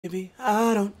Baby,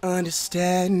 I don't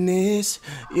understand this.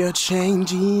 You're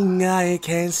changing, I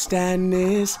can't stand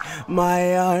this.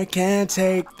 My heart can't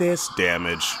take this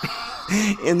damage.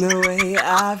 In the way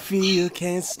I feel,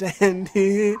 can't stand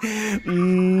it.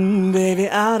 Baby,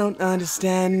 I don't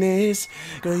understand this.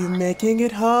 Girl, you're making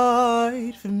it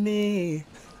hard for me.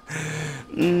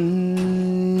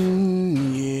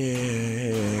 Yeah.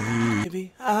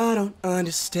 Baby, I don't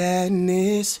understand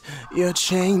this. You're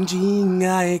changing,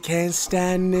 I can't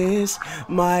stand this.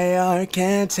 My heart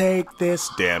can't take this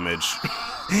damage.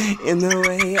 In the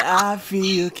way I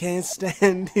feel, can't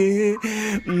stand it.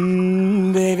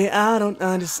 Baby, I don't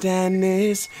understand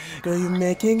this. Girl, you're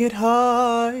making it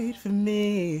hard for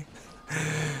me.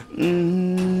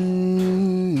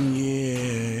 Yeah.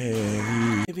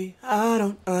 Baby, I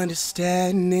don't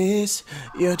understand this.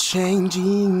 You're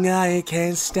changing, I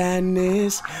can't stand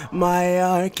this. My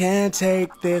heart can't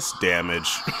take this damage.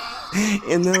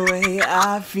 In the way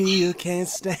I feel, can't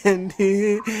stand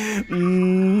it.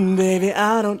 Baby,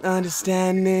 I don't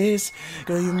understand this.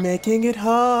 Girl, you're making it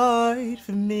hard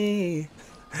for me.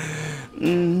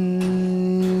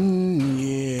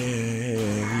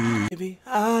 Yeah. Baby,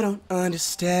 I don't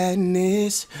understand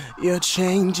this. You're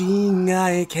changing,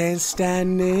 I can't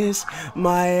stand this.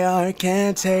 My heart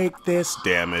can't take this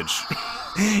damage.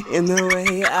 In the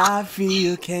way I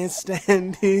feel, can't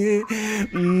stand it.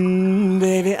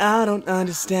 Baby, I don't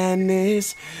understand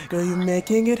this. Girl, you're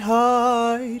making it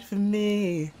hard for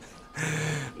me.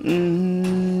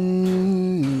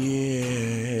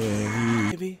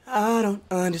 Yeah. Baby, I don't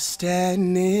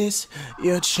understand this.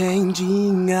 You're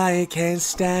changing, I can't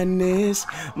stand this.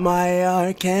 My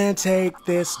heart can't take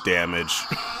this damage.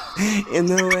 In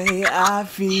the way I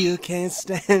feel, can't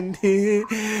stand it.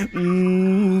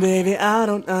 Baby, I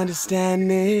don't understand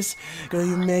this. Girl,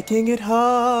 you're making it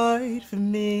hard for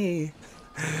me.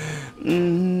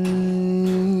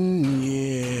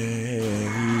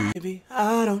 Yeah. Baby,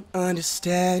 I don't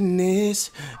understand this.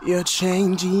 You're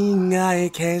changing, I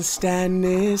can't stand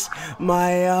this.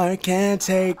 My heart can't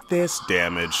take this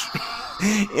damage.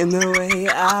 In the way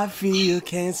I feel,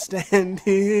 can't stand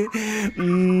it.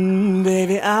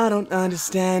 Baby, I don't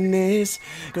understand this.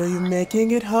 Girl, you're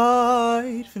making it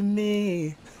hard for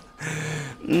me.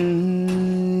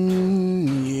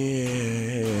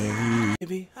 Yeah.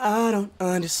 Baby, I don't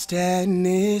understand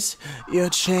this. You're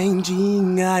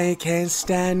changing, I can't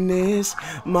stand this.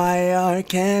 My heart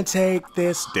can't take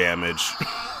this damage.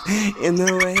 In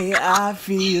the way I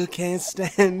feel, can't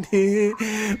stand it.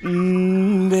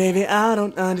 Baby, I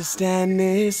don't understand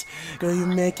this. Girl, you're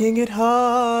making it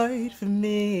hard for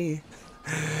me.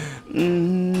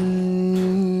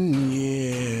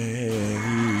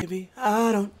 Yeah. Baby,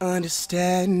 I don't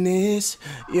understand this.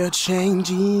 You're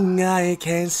changing, I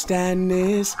can't stand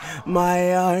this.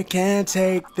 My heart can't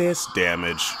take this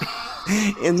damage.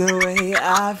 In the way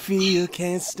I feel,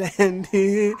 can't stand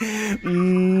it.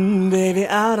 Baby,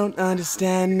 I don't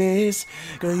understand this.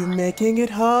 Girl, you're making it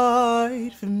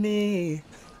hard for me.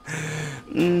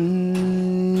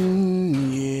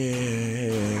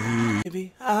 Yeah.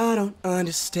 Baby, I don't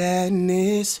understand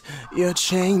this. You're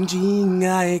changing,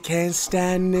 I can't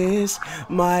stand this.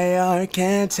 My heart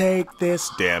can't take this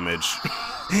damage.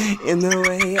 In the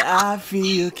way I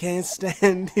feel, can't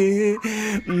stand it.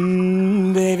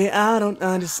 Baby, I don't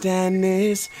understand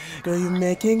this. Girl, you're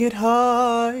making it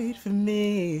hard for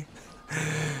me.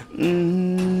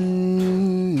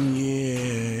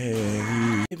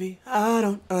 Yeah. Baby, I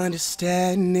don't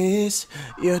understand this.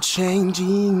 You're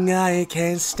changing, I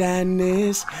can't stand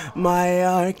this. My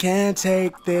heart can't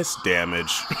take this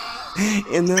damage.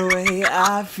 In the way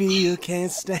I feel,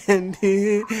 can't stand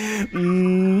it.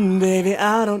 Baby,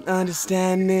 I don't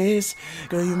understand this.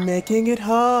 Girl, you're making it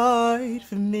hard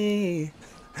for me.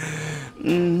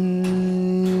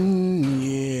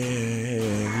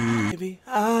 Yeah. Baby,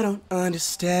 I don't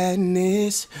understand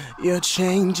this. You're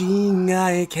changing,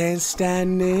 I can't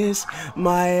stand this.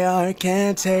 My heart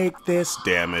can't take this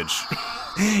damage.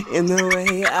 In the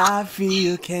way I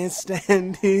feel, can't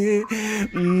stand it.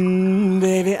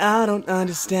 Baby, I don't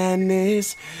understand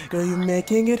this. Girl, you're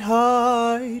making it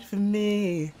hard for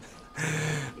me.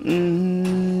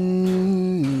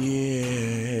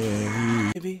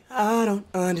 Yeah. Baby, I don't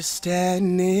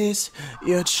understand this.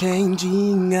 You're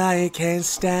changing, I can't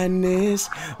stand this.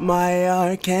 My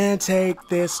heart can't take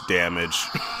this damage.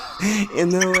 In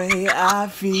the way I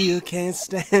feel, can't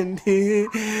stand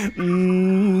it.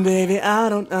 Baby, I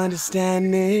don't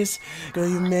understand this. Girl,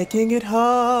 you're making it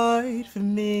hard for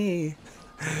me.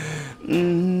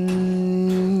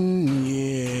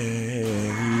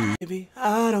 Yeah. Baby,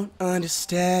 I don't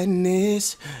understand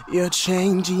this. You're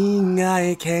changing,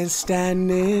 I can't stand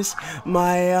this.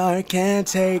 My heart can't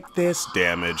take this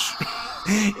damage.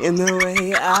 In the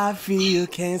way I feel,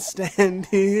 can't stand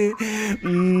it.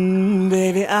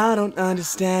 Baby, I don't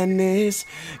understand this.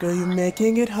 Girl, you're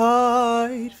making it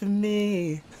hard for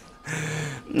me.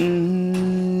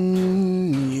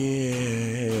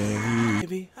 Yeah.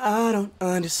 Baby, I don't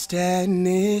understand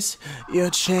this.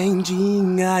 You're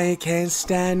changing, I can't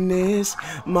stand this.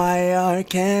 My heart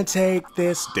can't take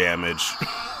this damage.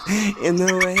 In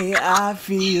the way I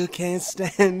feel, can't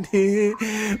stand it.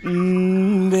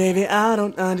 Baby, I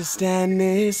don't understand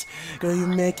this. Girl, you're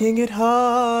making it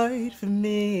hard for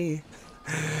me.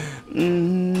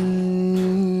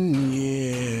 Yeah.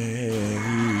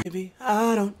 Baby,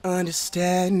 I don't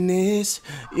understand this.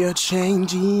 You're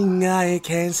changing, I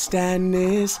can't stand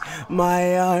this.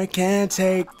 My heart can't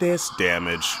take this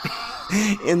damage.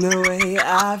 In the way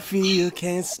I feel,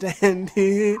 can't stand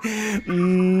it.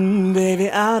 Baby,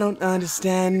 I don't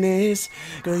understand this.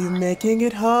 Girl, you're making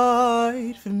it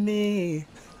hard for me.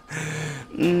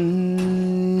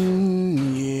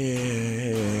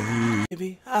 Yeah.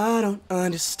 Baby, I don't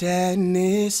understand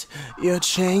this. You're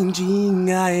changing,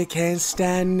 I can't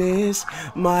stand this.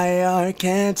 My heart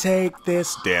can't take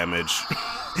this damage.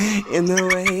 In the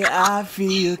way I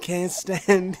feel, can't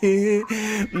stand it.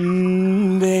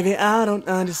 Baby, I don't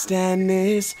understand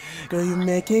this. Girl, you're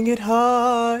making it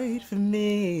hard for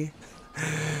me.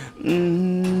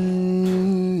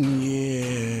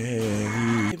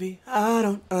 Yeah. Baby, I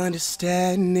don't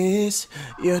understand this.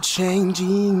 You're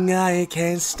changing, I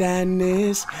can't stand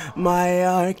this. My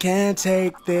heart can't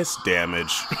take this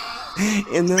damage.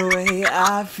 In the way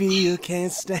I feel,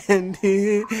 can't stand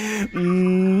it.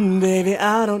 Baby,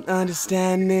 I don't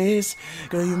understand this.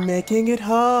 Girl, you're making it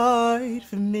hard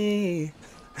for me.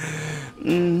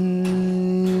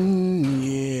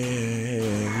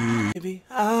 Yeah. Baby,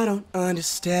 I don't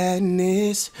understand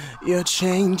this. You're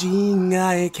changing,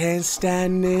 I can't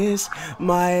stand this.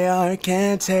 My heart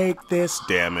can't take this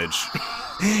damage.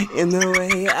 In the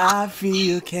way I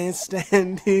feel, can't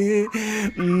stand it.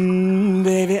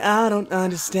 Baby, I don't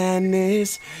understand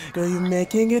this. Girl, you're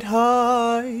making it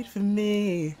hard for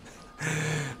me.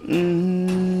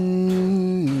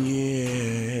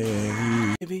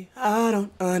 Yeah. Baby, I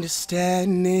don't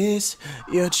understand this.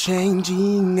 You're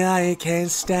changing, I can't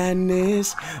stand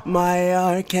this. My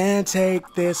heart can't take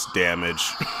this damage.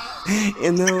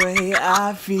 In the way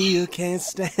I feel, can't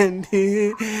stand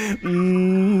it.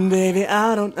 Baby,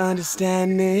 I don't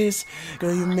understand this.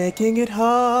 Girl, you're making it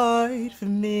hard for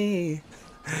me.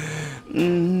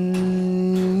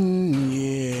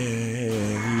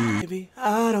 Yeah. Baby,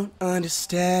 I don't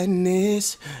understand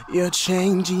this. You're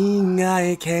changing,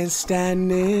 I can't stand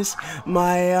this.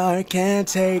 My heart can't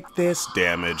take this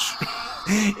damage.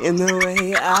 In the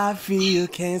way I feel,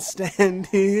 can't stand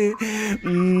it.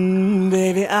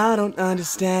 Baby, I don't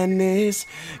understand this.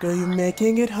 Girl, you're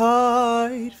making it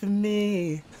hard for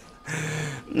me.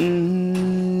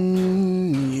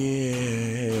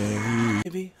 Yeah.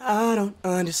 Baby, I don't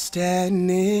understand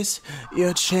this.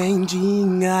 You're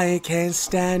changing, I can't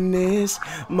stand this.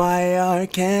 My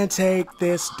heart can't take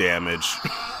this damage.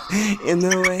 In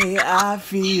the way I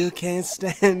feel, can't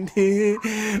stand it.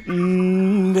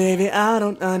 Baby, I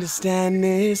don't understand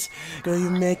this. Girl,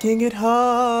 you're making it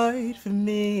hard for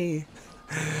me.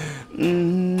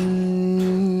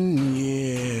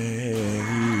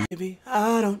 Yeah. Baby,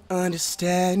 I don't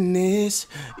understand this.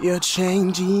 You're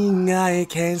changing, I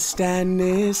can't stand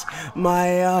this.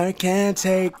 My heart can't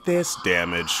take this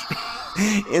damage.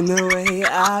 In the way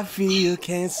I feel,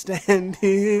 can't stand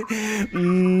it.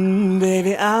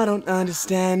 Baby, I don't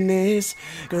understand this.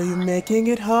 Girl, you're making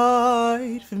it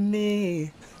hard for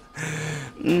me.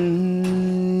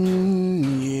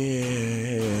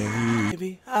 Yeah.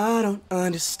 Baby, I don't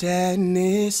understand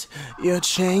this. You're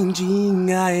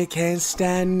changing, I can't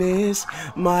stand this.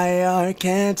 My heart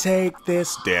can't take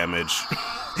this damage.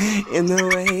 In the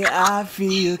way I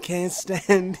feel, can't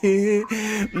stand it.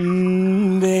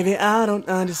 Baby, I don't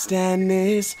understand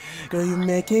this. Girl, you're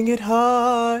making it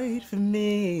hard for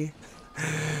me.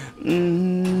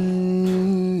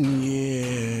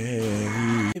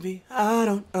 Yeah. Baby, I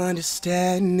don't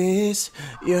understand this.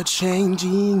 You're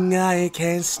changing, I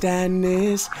can't stand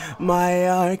this. My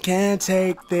heart can't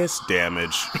take this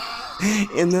damage.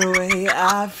 In the way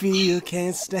I feel,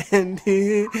 can't stand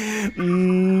it.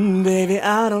 Baby,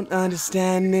 I don't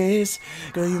understand this.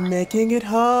 Girl, you're making it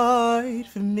hard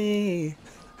for me.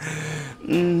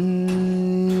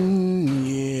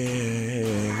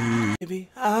 Yeah. Baby,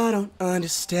 I don't understand.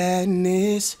 understand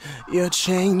this. You're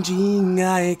changing,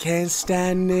 I can't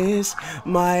stand this.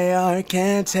 My art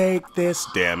can't take this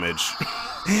damage.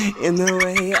 In the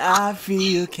way I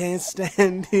feel, can't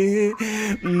stand it.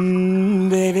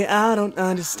 Baby, I don't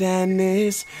understand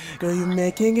this. Girl, you're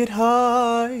making it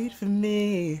hard for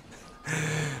me.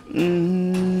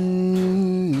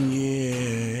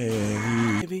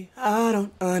 Yeah. Baby, I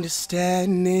don't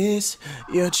understand this.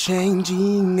 You're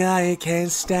changing, I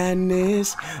can't stand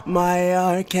this. My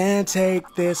art can't take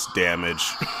this damage.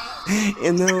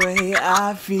 In the way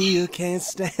I feel, can't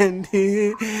stand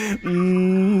it.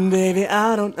 Baby,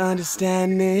 I don't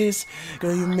understand this.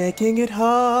 Girl, you're making it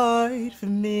hard for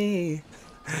me.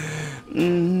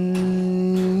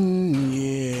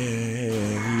 Yeah.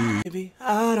 Baby,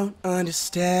 I don't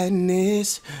understand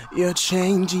this. You're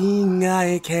changing,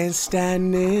 I can't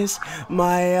stand this.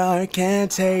 My art can't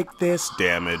take this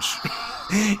damage.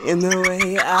 In the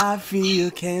way I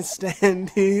feel, can't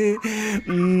stand it.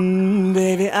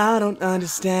 Baby, I don't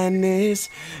understand this.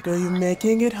 Girl, you're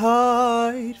making it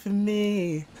hard for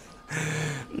me.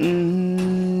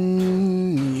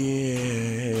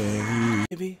 Yeah.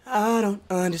 Baby, I don't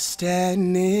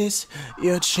understand this.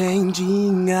 You're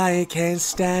changing, I can't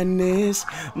stand this.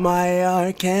 My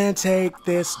art can't take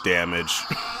this damage.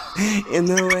 In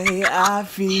the way I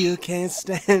feel, can't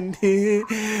stand it.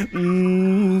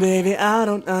 Baby, I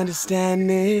don't understand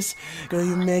this. Girl,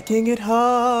 you're making it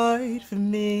hard for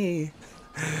me.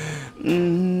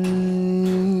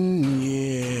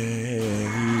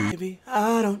 Yeah. Baby,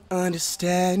 I don't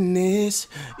understand this.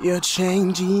 You're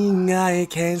changing, I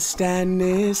can't stand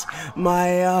this.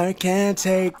 My art can't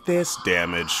take this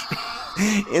damage.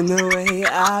 In the way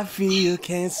I feel,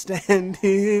 can't stand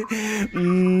it.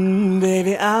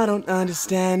 Baby, I don't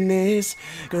understand this.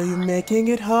 Girl, you're making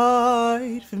it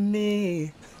hard for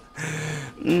me.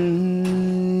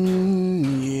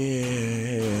 Yeah.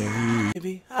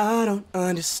 Baby, I don't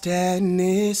understand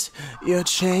this. You're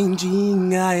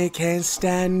changing, I can't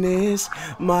stand this.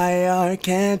 My art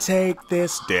can't take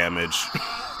this damage.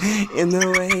 In the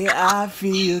way I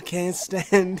feel, can't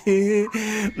stand it.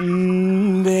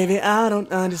 Baby, I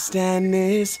don't understand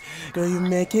this. Girl, you're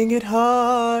making it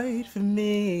hard for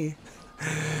me.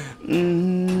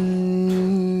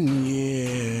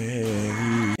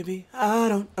 Yeah. Baby, I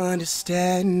don't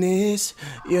understand this.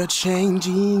 You're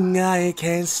changing, I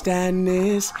can't stand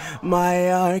this.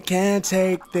 My art can't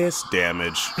take this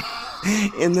damage.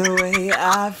 In the way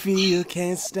I feel,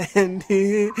 can't stand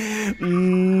it.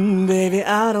 Baby,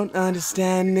 I don't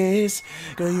understand this.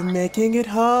 Girl, you're making it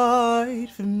hard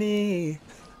for me.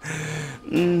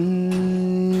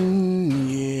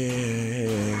 Yeah.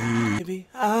 Baby,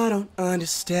 I don't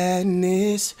understand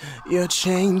this. You're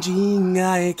changing,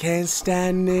 I can't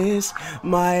stand this.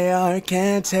 My art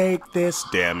can't take this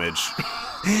damage.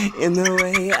 In the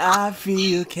way I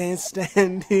feel, can't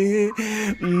stand it.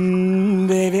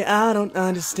 Baby, I don't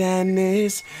understand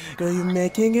this. Girl, you're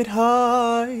making it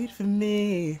hard for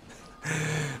me.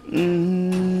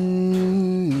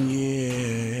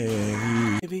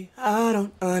 Yeah. Baby, I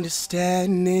don't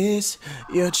understand this.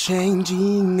 You're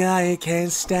changing, I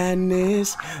can't stand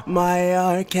this. My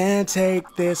art can't take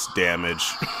this damage.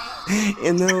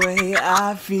 In the way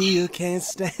I feel, can't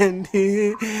stand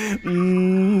it.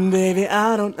 Baby,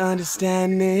 I don't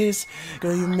understand this.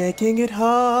 Girl, you're making it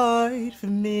hard for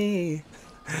me.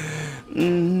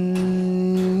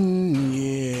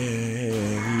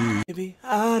 Yeah. Baby,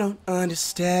 I don't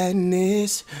understand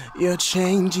this. You're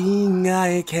changing,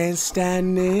 I can't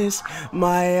stand this.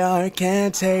 My art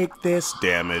can't take this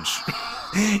damage.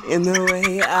 In the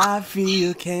way I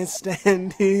feel, can't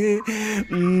stand it.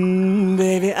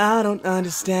 Baby, I don't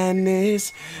understand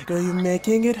this. Girl, you're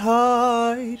making it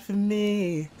hard for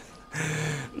me.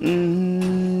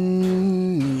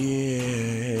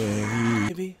 Yeah.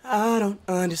 Baby, I don't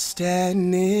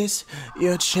understand this.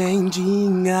 You're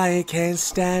changing, I can't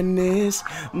stand this.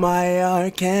 My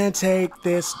art can't take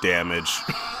this damage.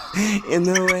 In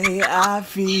the way I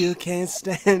feel, can't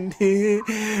stand it.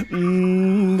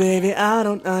 Baby, I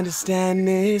don't understand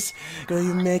this. Girl,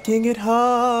 you're making it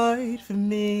hard for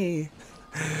me.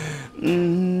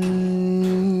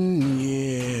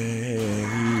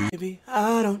 Yeah. Baby,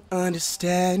 I don't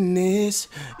understand this.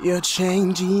 You're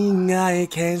changing, I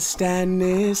can't stand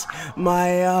this.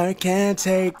 My art can't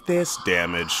take this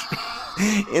damage.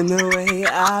 In the way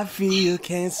I feel,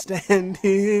 can't stand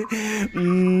it.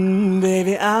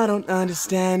 Baby, I don't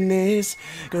understand this.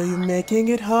 Girl, you're making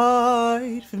it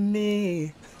hard for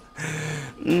me.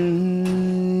 Yeah.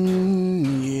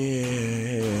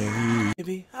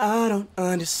 Baby, I don't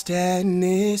understand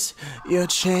this. You're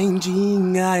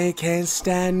changing, I can't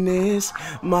stand this.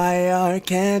 My heart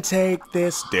can't take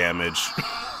this damage.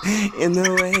 In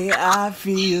the way I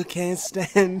feel, can't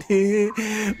stand it.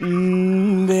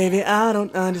 Baby, I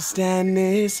don't understand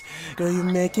this. Girl, you're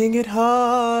making it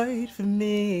hard for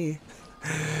me.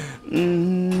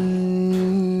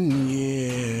 Yeah.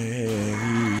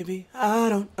 Baby, I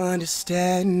don't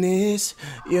understand this.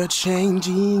 You're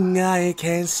changing, I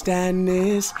can't stand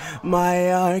this.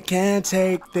 My heart can't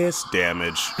take this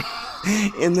damage.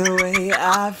 In the way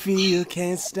I feel,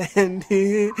 can't stand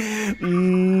it.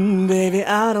 Baby,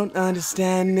 I don't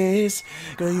understand this.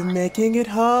 Girl, you're making it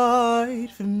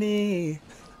hard for me.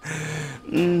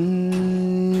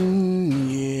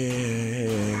 Yeah.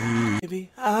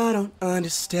 Baby, I don't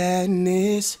understand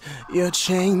this. You're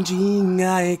changing,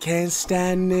 I can't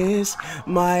stand this.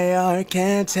 My heart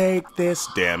can't take this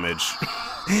damage.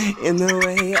 In the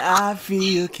way I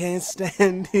feel, can't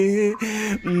stand it.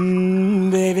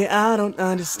 Baby, I don't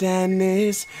understand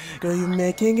this. Girl, you're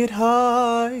making it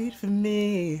hard for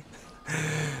me.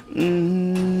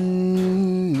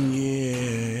 Yeah.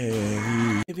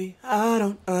 Baby, I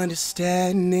don't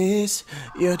understand this.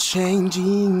 You're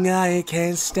changing, I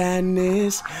can't stand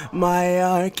this. My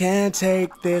heart can't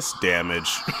take this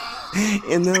damage.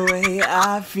 In the way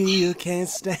I feel, can't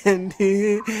stand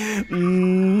it.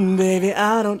 Baby,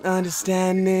 I don't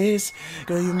understand this.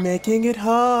 Girl, you're making it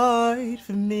hard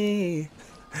for me.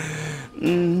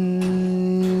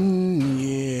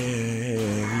 Yeah.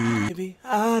 Baby,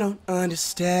 I don't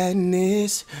understand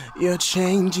this. You're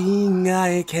changing,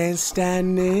 I can't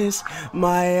stand this.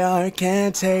 My heart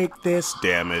can't take this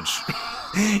damage.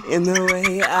 In the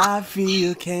way I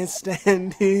feel, can't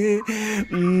stand it.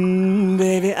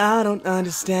 Baby, I don't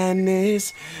understand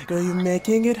this. Girl, you're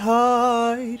making it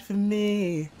hard for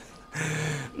me.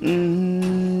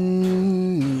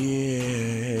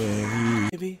 Yeah.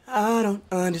 Baby, I don't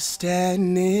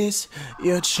understand this.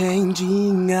 You're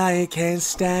changing, I can't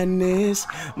stand this.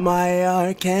 My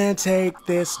heart can't take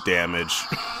this damage.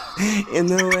 In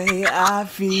the way I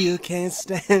feel, can't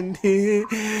stand it.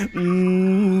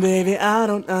 Baby, I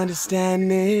don't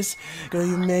understand this. Girl,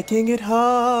 you're making it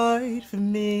hard for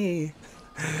me.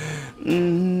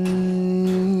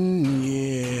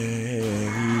 Yeah.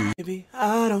 Baby,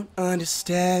 I don't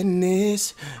understand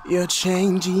this. You're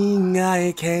changing,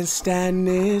 I can't stand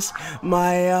this.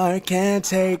 My heart can't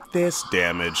take this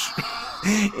damage.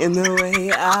 In the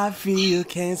way I feel,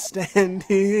 can't stand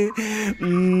it.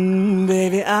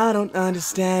 Baby, I don't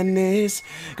understand this.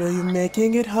 Girl, you're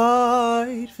making it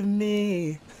hard for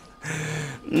me.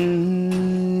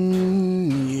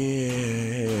 Yeah.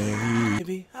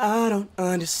 Baby, I don't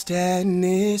understand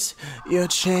this. You're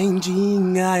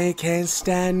changing, I can't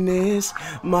stand this.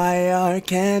 My heart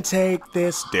can't take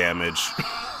this damage.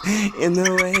 In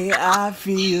the way I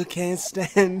feel, can't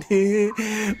stand it.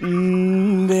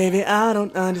 Baby, I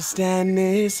don't understand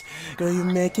this. Girl, you're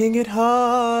making it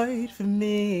hard for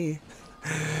me.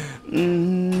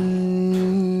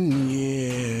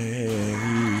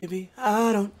 Yeah. Baby,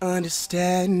 I don't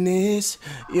understand this.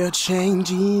 You're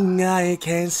changing, I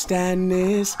can't stand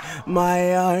this.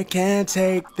 My heart can't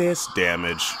take this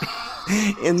damage.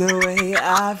 In the way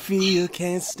I feel,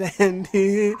 can't stand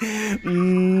it.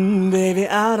 Baby,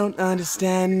 I don't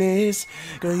understand this.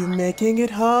 Girl, you're making it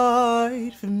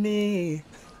hard for me.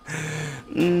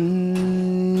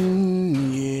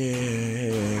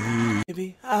 Yeah.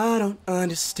 Baby, I don't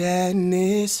understand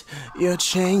this. You're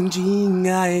changing,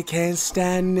 I can't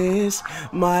stand this.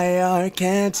 My heart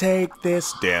can't take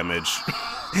this damage.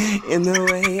 In the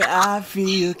way I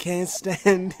feel, can't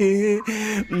stand it.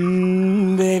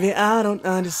 Baby, I don't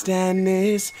understand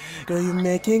this. Girl, you're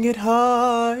making it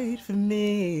hard for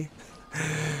me.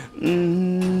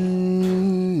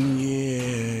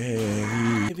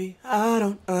 Yeah. Baby, I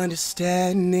don't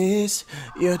understand this.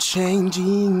 You're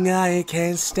changing, I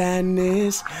can't stand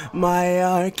this. My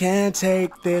heart can't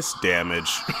take this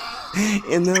damage.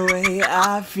 In the way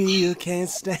I feel, can't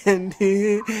stand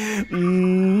it.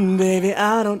 Baby,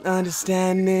 I don't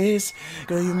understand this.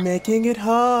 Girl, you're making it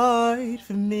hard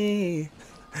for me.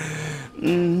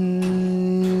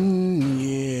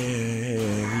 Yeah.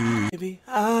 Baby,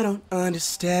 I don't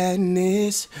understand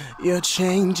this. You're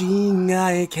changing,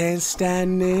 I can't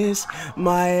stand this.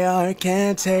 My heart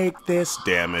can't take this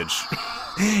damage.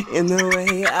 In the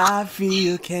way I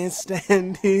feel, can't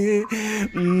stand it.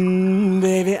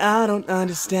 Baby, I don't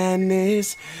understand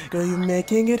this. Girl, you're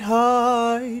making it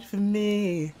hard for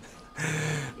me.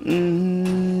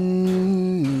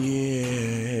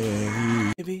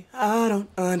 Yeah. Baby, I don't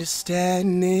understand.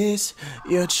 understand this.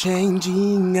 You're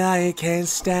changing, I can't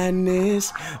stand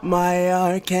this. My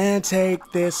heart can't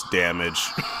take this damage.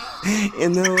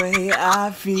 In the way I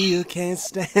feel, can't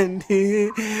stand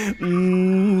it.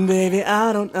 Baby,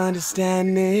 I don't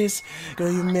understand this.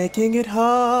 Girl, you're making it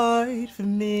hard for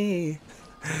me.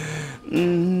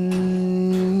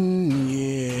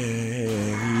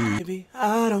 Yeah. Baby,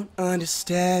 I don't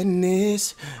understand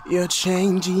this. You're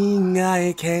changing,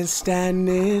 I can't stand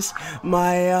this.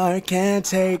 My heart can't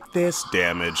take this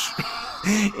damage.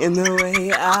 In the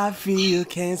way I feel,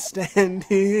 can't stand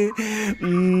it.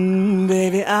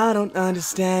 Baby, I don't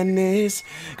understand this.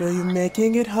 Girl, you're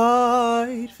making it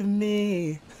hard for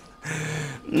me.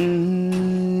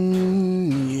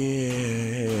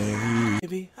 Yeah.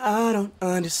 Baby, I don't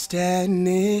understand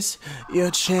this.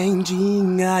 You're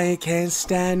changing, I can't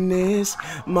stand this.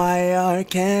 My heart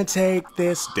can't take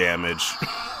this damage.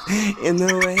 In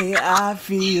the way I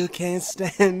feel, can't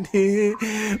stand it.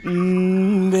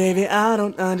 Baby, I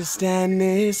don't understand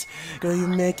this. Girl, you're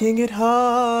making it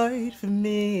hard for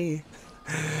me.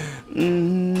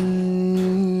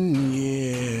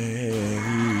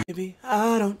 Yeah. Baby,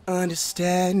 I don't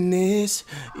understand this.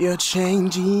 You're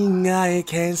changing, I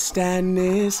can't stand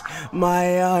this.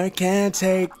 My heart can't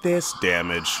take this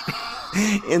damage.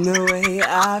 In the way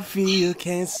I feel,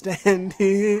 can't stand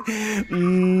it.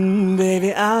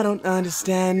 Baby, I don't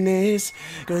understand this.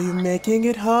 Girl, you're making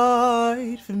it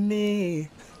hard for me.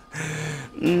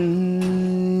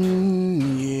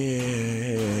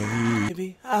 Yeah.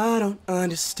 Baby, I don't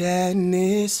understand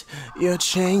this. You're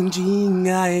changing,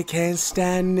 I can't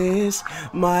stand this.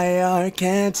 My heart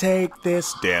can't take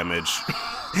this damage.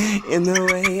 In the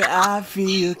way I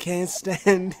feel, can't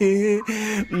stand it.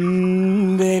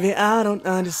 Baby, I don't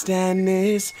understand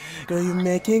this. Girl, you're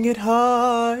making it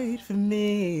hard for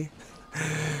me.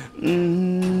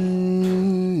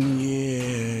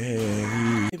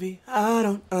 Yeah. Baby, I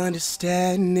don't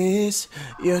understand this.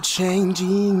 You're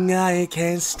changing, I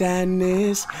can't stand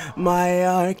this. My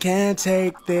heart can't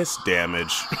take this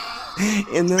damage.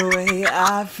 In the way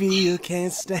I feel,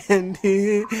 can't stand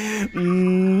it.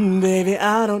 Baby,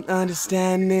 I don't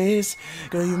understand this.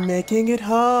 Girl, you're making it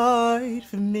hard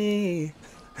for me.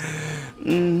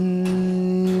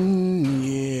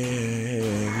 Yeah.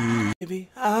 Baby,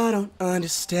 I don't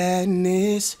understand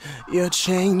this. You're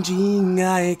changing,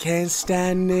 I can't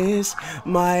stand this.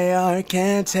 My heart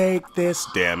can't take this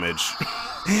damage.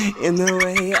 In the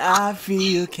way I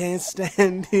feel, can't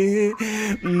stand it.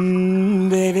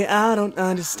 Baby, I don't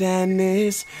understand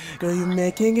this. Girl, you're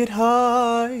making it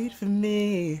hard for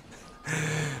me.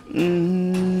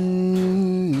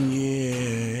 Yeah.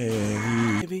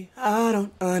 Baby, I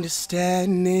don't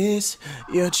understand this.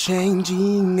 You're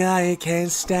changing, I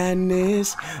can't stand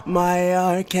this. My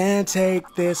heart can't take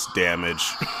this damage.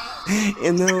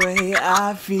 In the way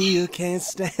I feel, can't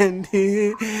stand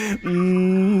it.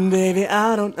 Baby,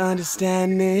 I don't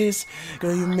understand this.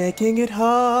 Girl, you're making it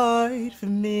hard for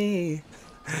me.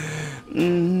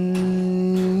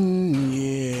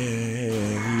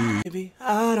 Yeah. Baby,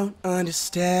 I don't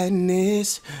understand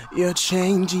this. You're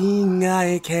changing,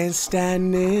 I can't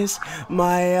stand this.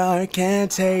 My heart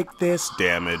can't take this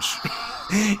damage.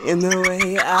 In the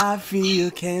way I feel,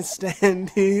 can't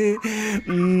stand it.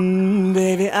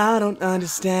 Baby, I don't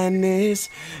understand this.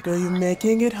 Girl, you're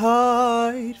making it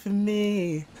hard for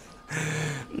me.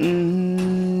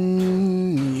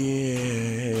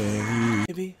 Yeah.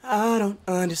 Baby, I don't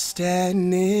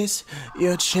understand this.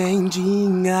 You're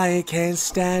changing, I can't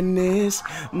stand this.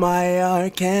 My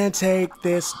heart can't take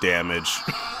this damage.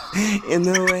 In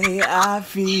the way I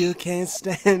feel, can't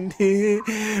stand it.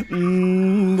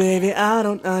 Baby, I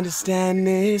don't understand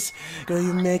this. Girl,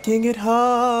 you're making it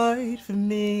hard for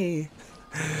me.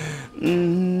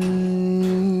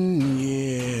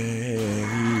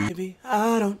 Yeah. Baby,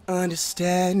 I don't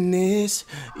understand this.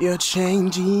 You're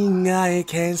changing, I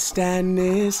can't stand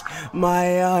this.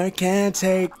 My heart can't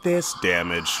take this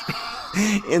damage.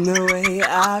 In the way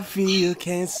I feel,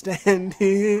 can't stand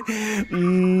it.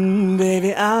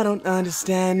 Baby, I don't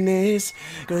understand this.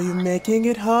 Girl, you're making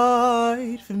it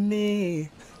hard for me.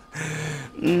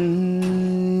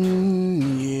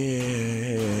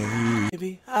 Yeah.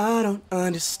 Baby, I don't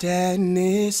understand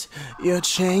this. You're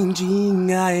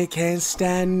changing, I can't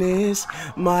stand this.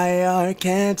 My heart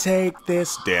can't take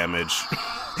this damage.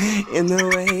 In the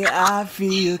way I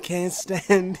feel, can't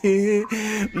stand it.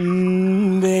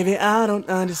 Baby, I don't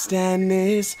understand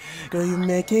this. Girl, you're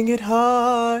making it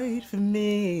hard for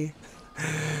me.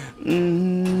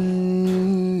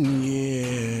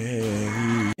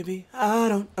 Yeah. Baby, I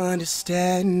don't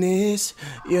understand this.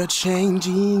 You're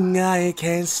changing, I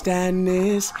can't stand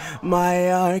this. My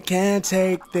heart can't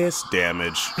take this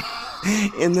damage.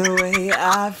 In the way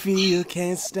I feel,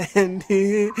 can't stand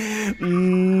it.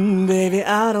 Baby,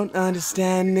 I don't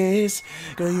understand this.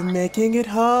 Girl, you're making it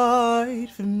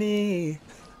hard for me.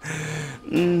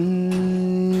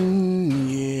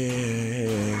 Yeah.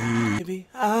 Baby,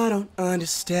 I don't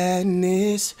understand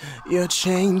this. You're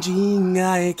changing,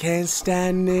 I can't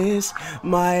stand this.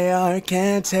 My heart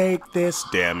can't take this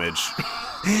damage.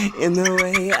 In the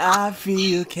way I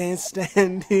feel, can't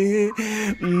stand it.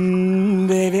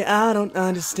 Baby, I don't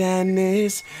understand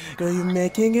this. Girl, you're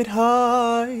making it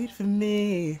hard for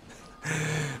me.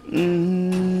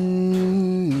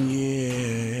 Yeah.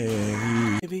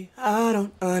 Baby, I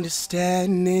don't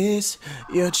understand this.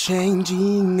 You're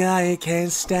changing, I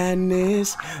can't stand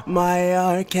this. My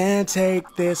heart can't take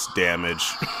this damage.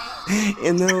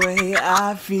 In the way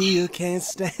I feel, can't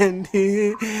stand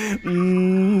it.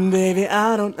 Baby,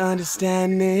 I don't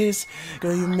understand this.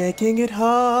 Girl, you're making it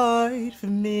hard for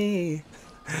me.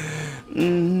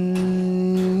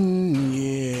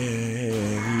 Yeah.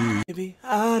 Baby,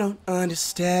 I don't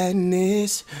understand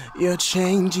this. You're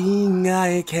changing,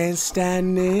 I can't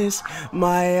stand this.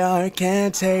 My heart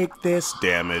can't take this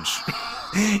damage.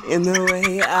 In the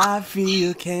way I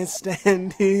feel, can't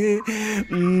stand it.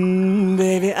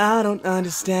 Baby, I don't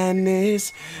understand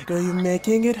this. Girl, you're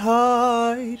making it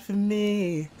hard for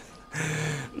me.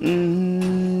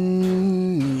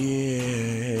 Yeah.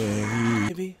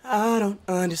 Baby, I don't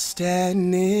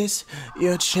understand this.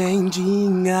 You're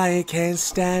changing, I can't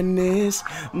stand this.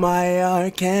 My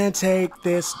heart can't take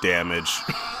this damage.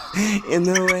 In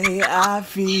the way I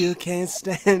feel, can't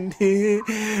stand it.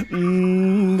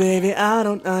 Baby, I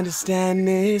don't understand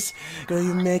this. Girl,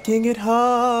 you're making it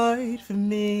hard for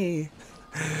me.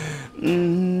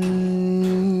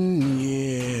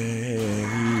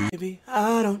 Yeah. Baby,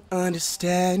 I don't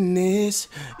understand this.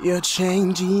 You're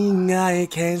changing, I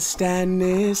can't stand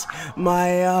this.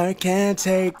 My heart can't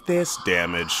take this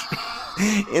damage.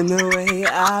 In the way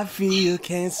I feel,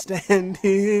 can't stand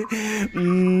it.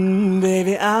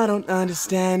 Baby, I don't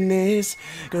understand this.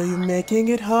 Girl, you're making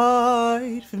it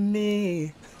hard for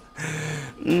me.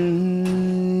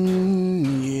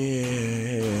 Yeah.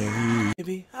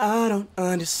 Baby, I don't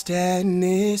understand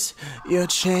this. You're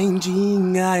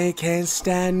changing, I can't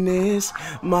stand this.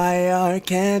 My heart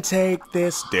can't take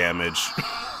this damage.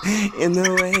 In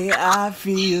the way I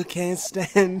feel, can't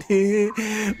stand it.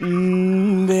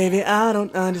 Baby, I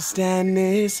don't understand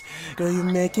this. Girl, you're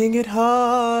making it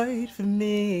hard for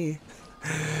me.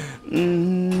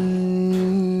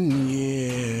 Yeah.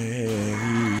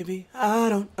 Baby, I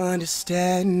don't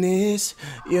understand this.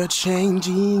 You're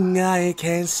changing, I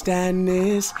can't stand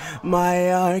this. My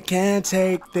heart can't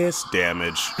take this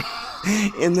damage.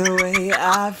 In the way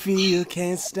I feel,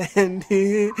 can't stand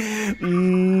it.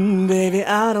 Baby,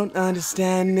 I don't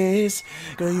understand this.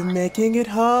 Girl, you're making it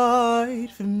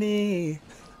hard for me.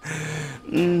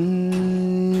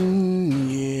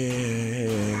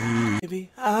 Yeah. Baby,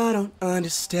 I don't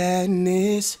understand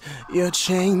this. You're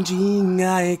changing,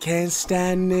 I can't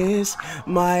stand this.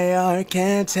 My heart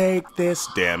can't take this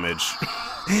damage.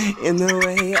 In the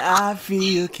way I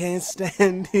feel, can't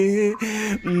stand it.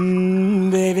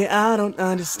 Baby, I don't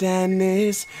understand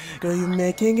this. Girl, you're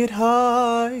making it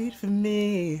hard for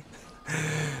me.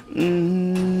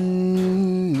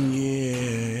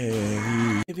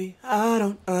 Yeah. Baby, I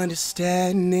don't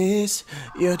understand this.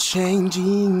 You're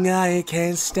changing, I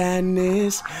can't stand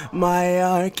this. My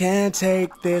heart can't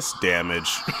take this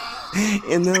damage.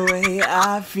 In the way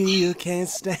I feel, can't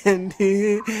stand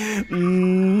it.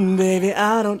 Baby,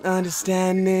 I don't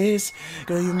understand this.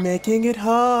 Girl, you're making it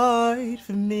hard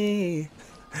for me.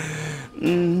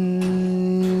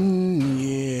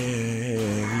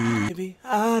 Yeah. Baby,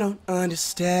 I don't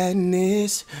understand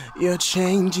this. You're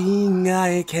changing,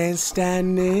 I can't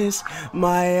stand this.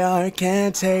 My heart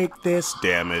can't take this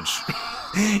damage.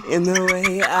 In the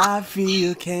way I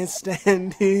feel, can't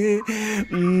stand it.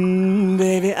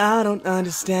 Baby, I don't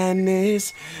understand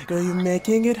this. Girl, you're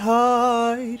making it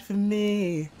hard for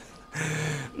me.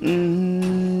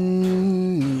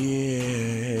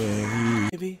 Yeah.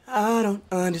 Baby, I don't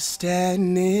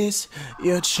understand this.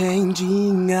 You're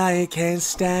changing, I can't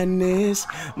stand this.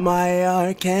 My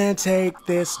heart can't take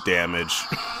this damage.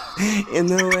 In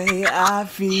the way I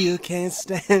feel, can't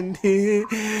stand it.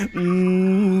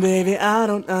 Baby, I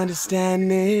don't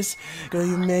understand this. Girl,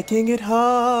 you're making it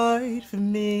hard for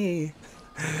me.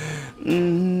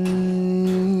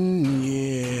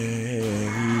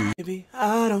 Yeah. Baby,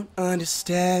 I don't understand.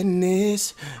 understand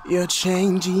this. You're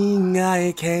changing,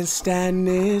 I can't stand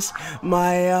this.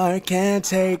 My heart can't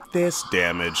take this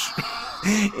damage.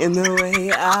 In the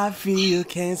way I feel,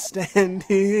 can't stand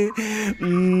it.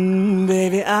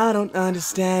 Baby, I don't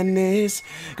understand this.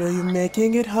 Girl, you're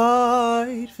making it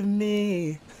hard for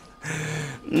me.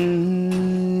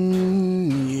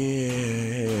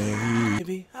 Yeah.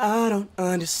 Baby, I don't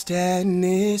understand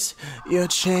this. You're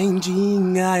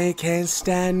changing, I can't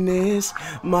stand this.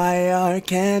 My heart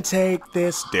can't take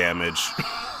this damage.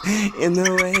 In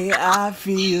the way I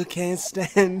feel, can't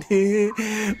stand it.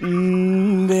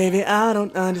 Baby, I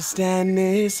don't understand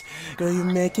this. Girl, you're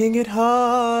making it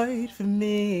hard for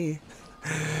me.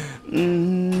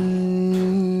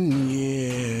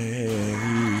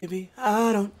 Yeah. Baby,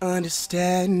 I don't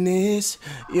understand this.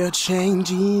 You're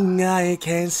changing, I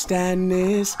can't stand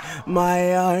this.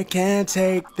 My heart can't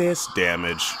take this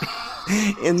damage.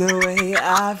 In the way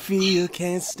I feel,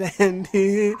 can't stand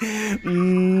it.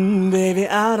 Baby,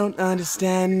 I don't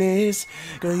understand this.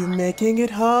 Girl, you're making it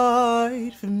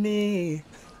hard for me.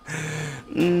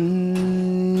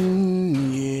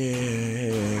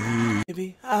 Yeah.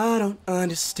 Baby, I don't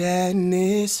understand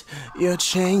this. You're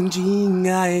changing,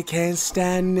 I can't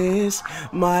stand this.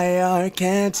 My heart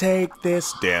can't take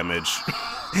this damage.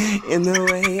 In the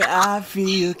way I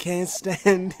feel, can't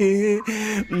stand it.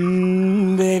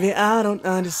 Baby, I don't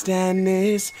understand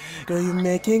this. Girl, you're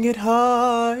making it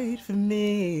hard for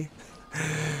me.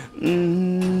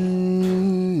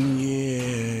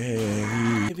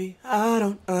 Yeah. Baby, I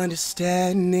don't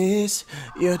understand this.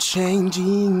 You're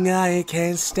changing, I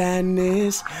can't stand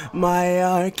this. My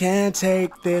heart can't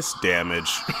take this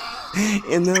damage.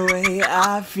 In the way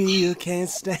I feel, can't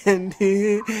stand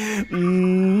it.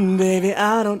 Baby,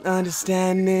 I don't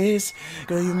understand this.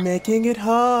 Girl, you're making it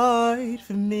hard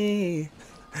for me.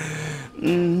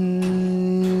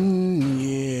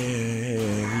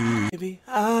 Yeah. Baby,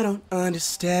 I don't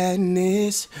understand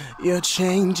this. You're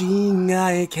changing,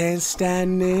 I can't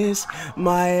stand this.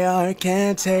 My heart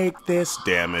can't take this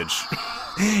damage.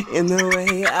 In the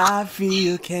way I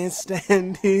feel, can't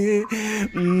stand it.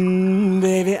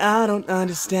 Baby, I don't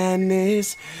understand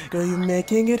this. Girl, you're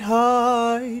making it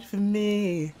hard for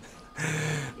me.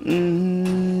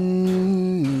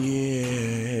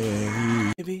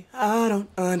 Yeah. Baby, I don't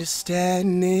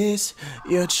understand this.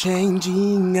 You're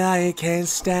changing, I can't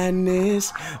stand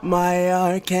this. My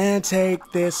heart can't take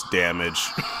this damage.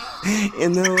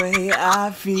 In the way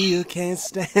I feel, can't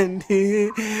stand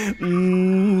it.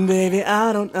 Baby,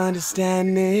 I don't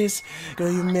understand this.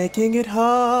 Girl, you're making it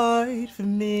hard for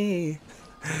me.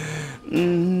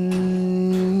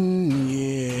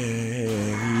 Yeah.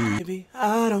 Baby,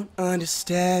 I don't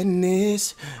understand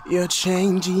this. You're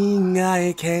changing,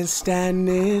 I can't stand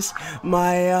this.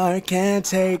 My heart can't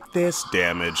take this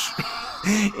damage.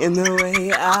 In the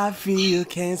way I feel,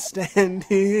 can't stand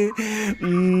it.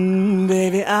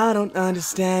 Baby, I don't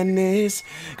understand this.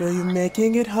 Girl, you're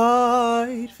making it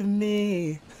hard for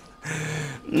me.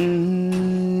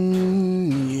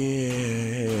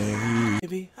 Yeah.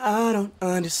 Baby, I don't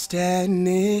understand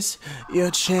this.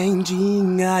 You're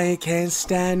changing, I can't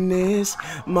stand this.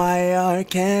 My heart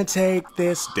can't take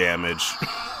this damage.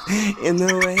 In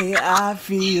the way I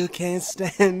feel, can't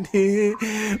stand it.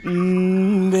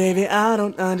 Baby, I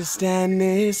don't understand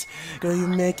this. Girl, you're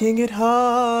making it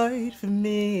hard for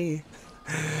me.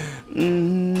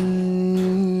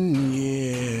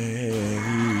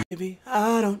 Yeah. Baby,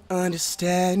 I don't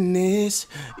understand this.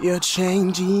 You're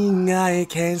changing, I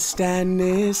can't stand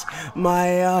this.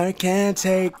 My heart can't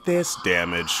take this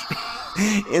damage.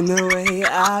 In the way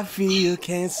I feel,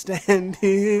 can't stand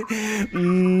it.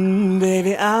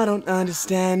 Baby, I don't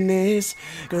understand this.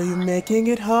 Girl, you're making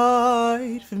it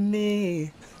hard for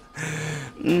me.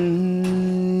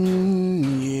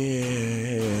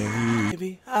 Yeah.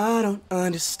 Baby, I don't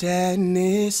understand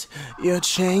this. You're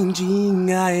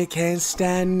changing, I can't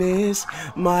stand this.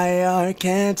 My heart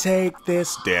can't take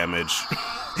this damage.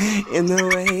 In the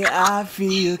way I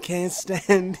feel, can't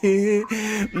stand it.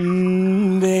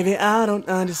 Baby, I don't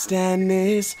understand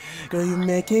this. Girl, you're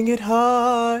making it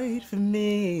hard for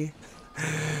me.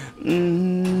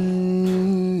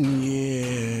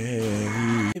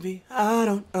 Yeah. Baby, I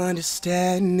don't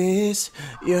understand this.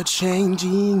 You're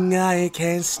changing, I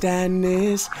can't stand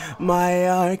this. My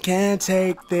heart can't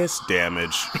take this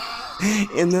damage.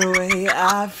 In the way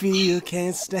I feel,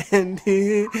 can't stand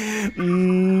it.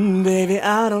 Baby,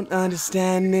 I don't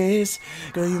understand this.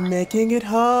 Girl, you're making it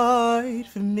hard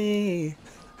for me.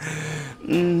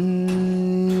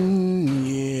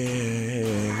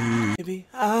 Yeah. Baby,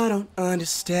 I don't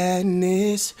understand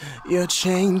this. You're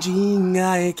changing,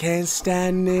 I can't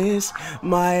stand this.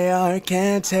 My heart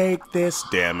can't take this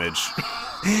damage.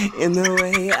 In the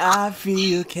way I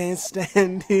feel, can't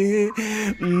stand it.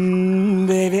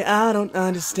 Baby, I don't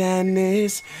understand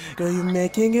this. Girl, you're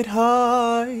making it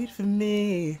hard for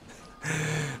me.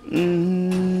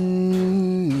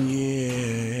 Yeah.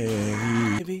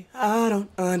 Baby, I don't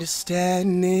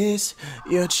understand this.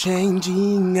 You're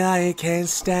changing, I can't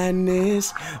stand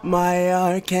this. My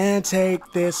heart can't take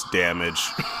this damage.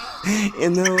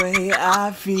 In the way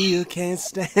I feel, can't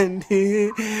stand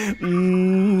it.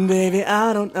 Baby,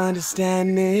 I don't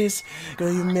understand this.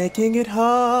 Girl, you're making it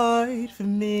hard for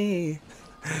me.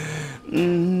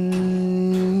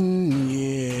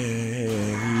 Yeah.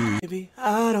 Baby,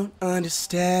 I don't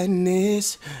understand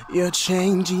this. You're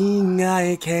changing,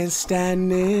 I can't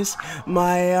stand this.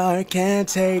 My heart can't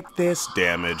take this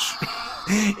damage.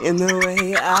 In the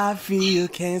way I feel,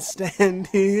 can't stand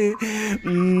it.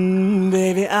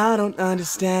 Baby, I don't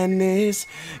understand this.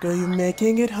 Girl, you're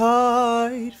making it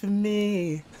hard for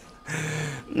me.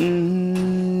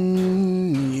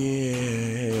 Yeah.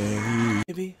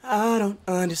 Baby, I don't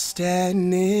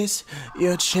understand this.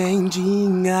 You're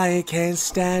changing, I can't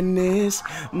stand this.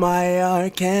 My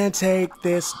heart can't take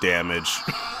this damage.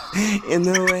 In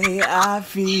the way I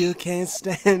feel, can't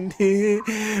stand it.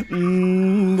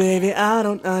 Baby, I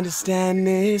don't understand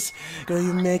this. Girl,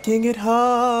 you're making it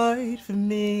hard for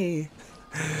me.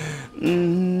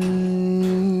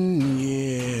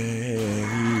 Yeah.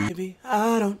 Baby,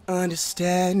 I don't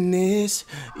understand this.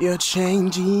 You're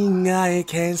changing, I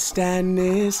can't stand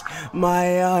this.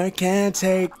 My heart can't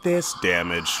take this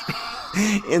damage.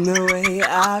 In the way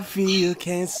I feel,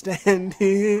 can't stand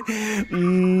it.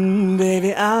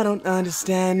 Baby, I don't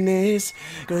understand this.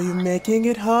 Girl, you're making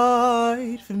it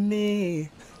hard for me.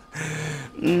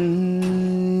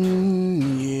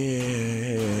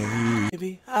 Yeah.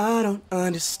 Baby, I don't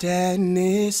understand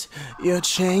this. You're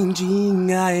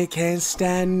changing, I can't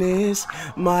stand this.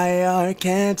 My heart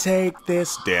can't take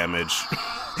this damage.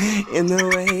 In the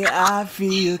way I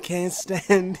feel, can't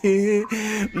stand it.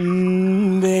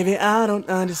 Baby, I don't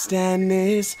understand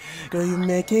this. Girl, you're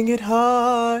making it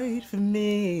hard for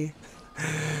me.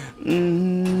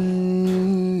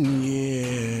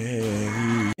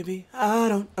 Yeah. Baby, I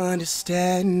don't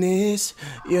understand this.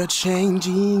 You're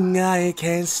changing, I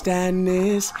can't stand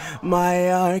this. My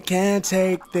heart can't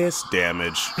take this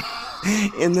damage.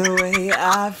 In the way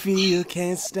I feel,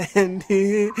 can't stand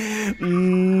it.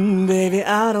 Baby,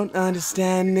 I don't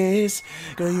understand this.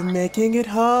 Girl, you're making it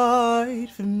hard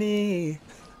for me.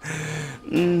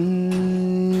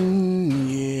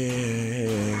 Yeah.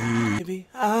 Baby,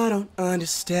 I don't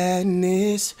understand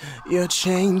this. You're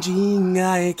changing,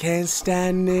 I can't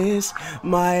stand this.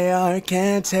 My heart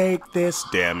can't take this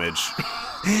damage.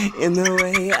 In the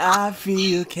way I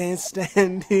feel, can't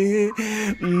stand it.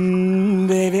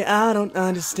 Baby, I don't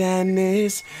understand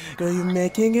this. Girl, you're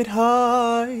making it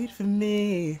hard for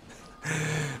me.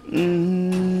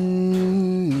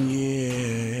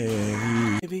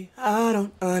 Yeah. Baby, I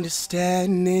don't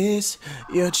understand this.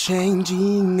 You're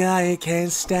changing, I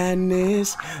can't stand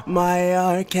this. My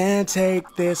heart can't take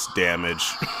this damage.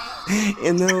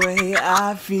 In the way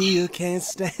I feel, can't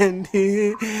stand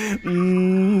it.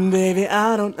 Baby,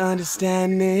 I don't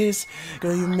understand this.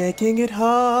 Girl, you're making it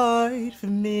hard for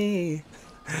me.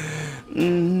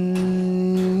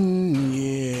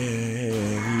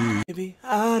 Yeah. Baby,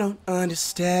 I don't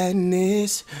understand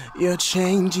this. You're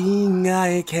changing,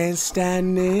 I can't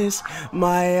stand this.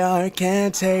 My heart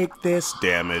can't take this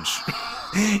damage.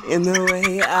 In the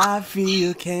way I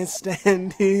feel, can't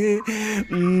stand it.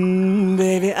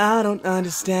 Baby, I don't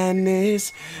understand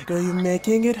this. Girl, you're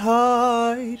making it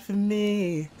hard for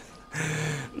me.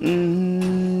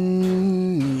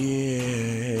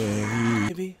 Yeah.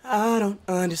 Baby, I don't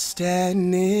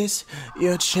understand this.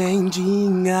 You're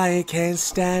changing, I can't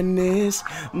stand this.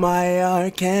 My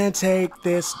heart can't take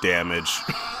this damage.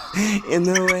 In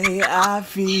the way I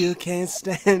feel, can't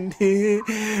stand it.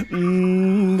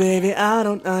 Baby, I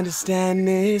don't understand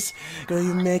this. Girl,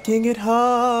 you're making it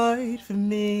hard for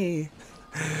me.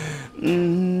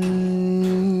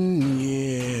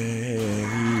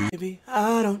 Yeah. Baby,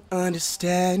 I don't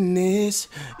understand this.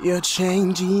 You're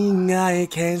changing, I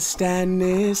can't stand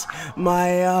this.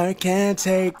 My heart can't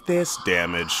take this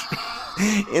damage.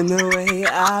 In the way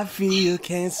I feel,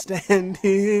 can't stand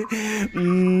it.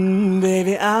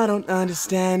 Baby, I don't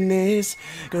understand this.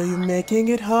 Girl, you're making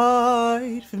it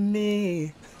hard for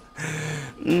me.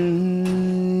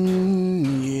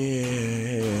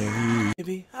 Yeah.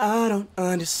 Baby, I don't understand.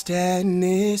 understand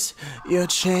this. You're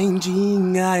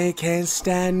changing, I can't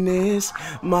stand this.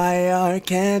 My heart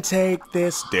can't take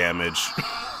this damage.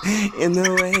 In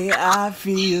the way I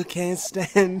feel, can't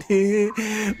stand it.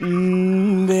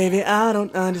 Baby, I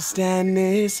don't understand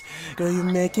this. Girl, you're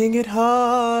making it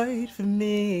hard for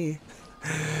me.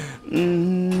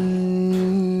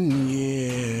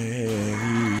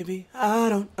 Yeah. Baby, I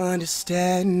don't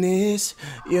understand this.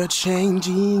 You're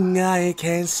changing, I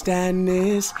can't stand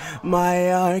this. My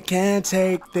heart can't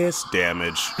take this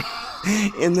damage.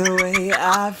 In the way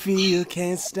I feel,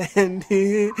 can't stand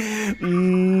it.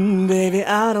 Baby,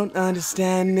 I don't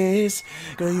understand this.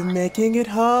 Girl, you're making it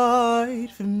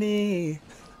hard for me.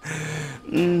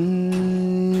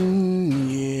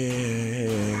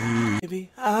 Yeah. Baby,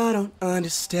 I don't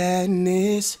understand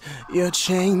this. You're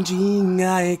changing,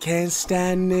 I can't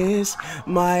stand this.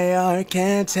 My heart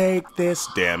can't take this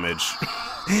damage.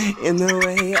 In the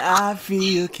way I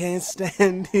feel, can't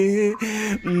stand it.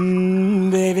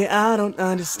 Baby, I don't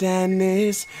understand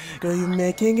this. Girl, you're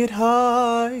making it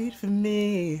hard for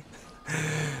me.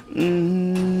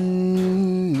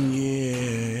 Yeah.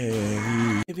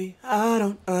 Baby, I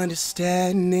don't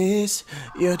understand this.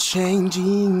 You're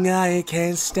changing, I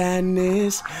can't stand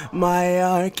this. My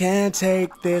heart can't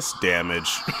take this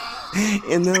damage.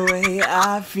 In the way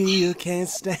I feel, can't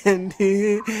stand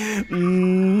it.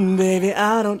 Baby,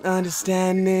 I don't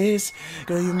understand this.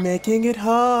 Girl, you're making it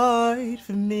hard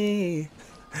for me.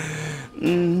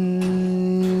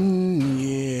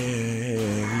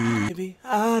 Yeah. Baby,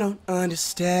 I don't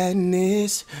understand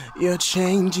this. You're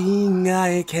changing,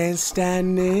 I can't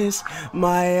stand this.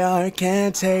 My heart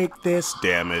can't take this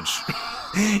damage.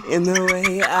 In the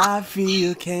way I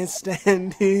feel, can't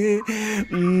stand it.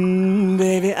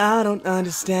 Baby, I don't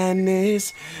understand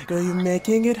this. Girl, you're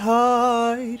making it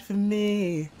hard for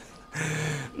me.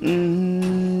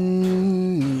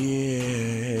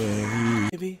 Yeah.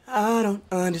 Baby, I don't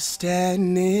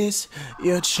understand this.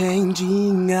 You're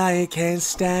changing, I can't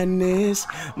stand this.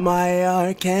 My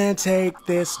heart can't take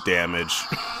this damage.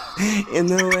 In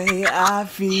the way I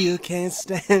feel, can't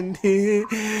stand it.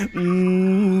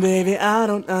 Baby, I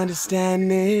don't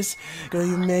understand this. Girl,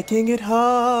 you're making it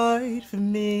hard for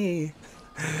me.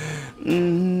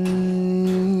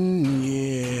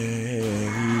 Yeah.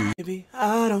 Baby,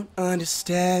 I don't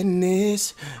understand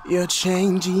this. You're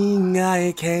changing,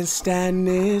 I can't stand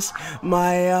this.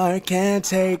 My heart can't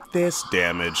take this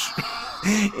damage.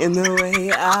 In the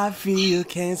way I feel,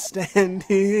 can't stand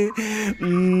it.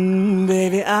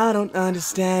 Baby, I don't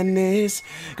understand this.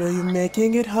 Girl, you're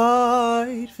making it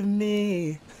hard for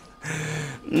me.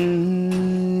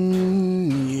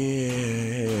 Yeah.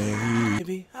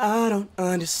 Baby, I don't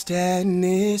understand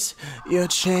this. You're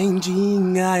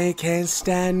changing, I can't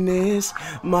stand this.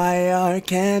 My heart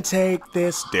can't take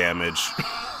this damage.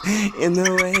 In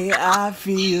the way I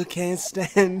feel, can't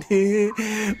stand it.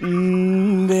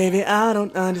 Baby, I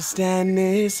don't understand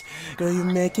this. Girl, you're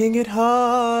making it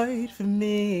hard for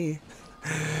me.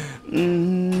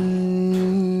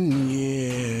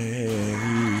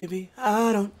 Yeah. Baby,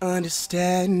 I don't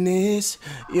understand this.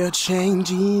 You're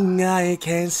changing, I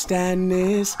can't stand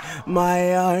this.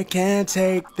 My heart can't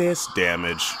take this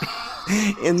damage.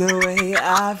 In the way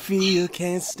I feel,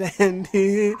 can't stand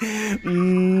it.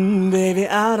 Baby,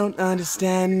 I don't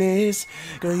understand this.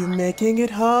 Girl, you're making it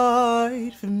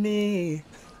hard for me.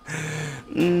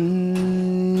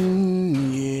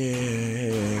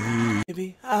 Yeah.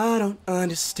 Baby, I don't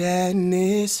understand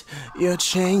this. You're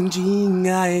changing,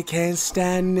 I can't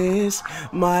stand this.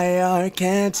 My heart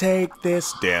can't take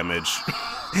this damage.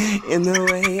 In the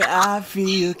way I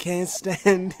feel, can't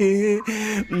stand it.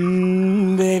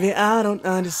 Baby, I don't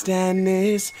understand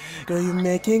this. Girl, you're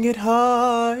making it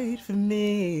hard for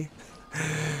me.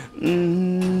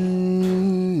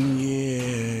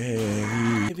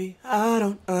 Yeah. Baby, I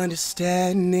don't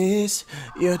understand this.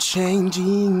 You're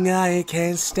changing, I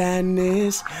can't stand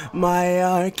this. My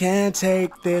heart can't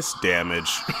take this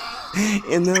damage.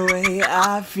 In the way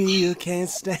I feel, can't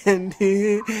stand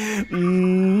it.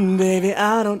 Baby,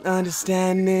 I don't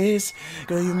understand this.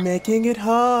 Girl, you're making it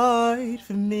hard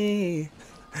for me.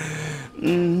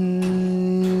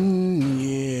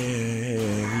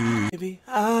 Yeah. Baby,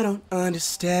 I don't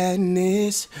understand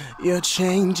this. You're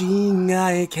changing,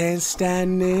 I can't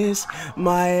stand this.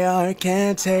 My heart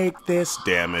can't take this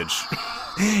damage.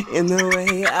 In the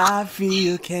way I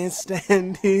feel, can't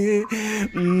stand it.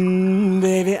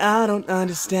 Baby, I don't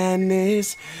understand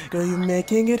this. Girl, you're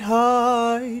making it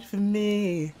hard for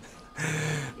me.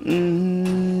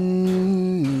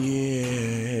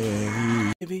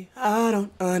 Yeah. Baby, I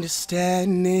don't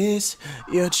understand this.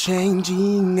 You're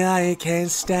changing, I can't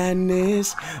stand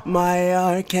this. My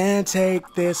heart can't take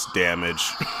this damage.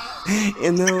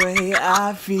 In the way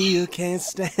I feel, can't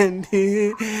stand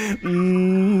it.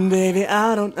 Baby,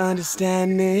 I don't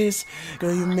understand this.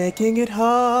 Girl, you're making it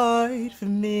hard for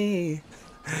me.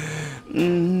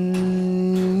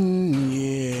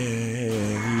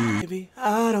 Yeah. Baby,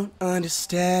 I don't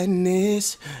understand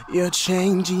this. You're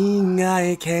changing,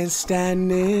 I can't stand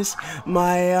this.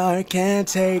 My heart can't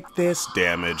take this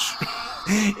damage.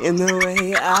 In the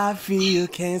way I feel,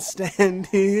 can't stand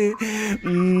it.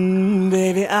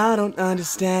 Baby, I don't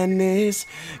understand this.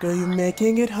 Girl, you're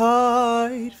making it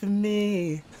hard for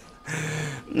me.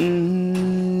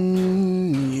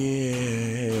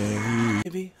 Yeah.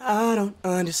 Baby, I don't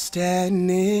understand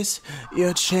this.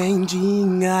 You're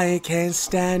changing, I can't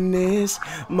stand this.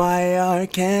 My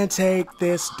heart can't take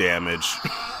this damage.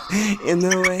 In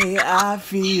the way I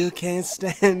feel, can't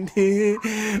stand it.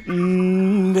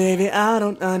 Baby, I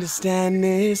don't understand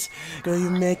this. Girl,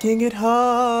 you're making it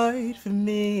hard for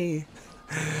me.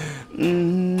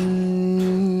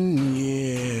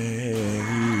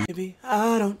 Yeah. Baby,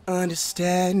 I don't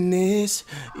understand this.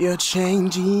 You're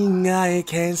changing, I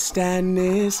can't stand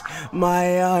this.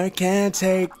 My heart can't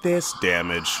take this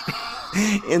damage.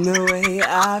 In the way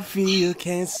I feel,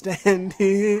 can't stand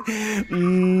it.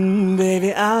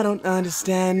 Baby, I don't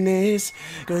understand this.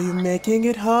 Girl, you're making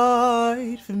it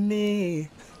hard for me.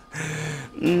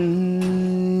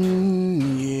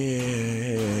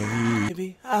 Yeah.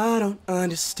 Baby, I don't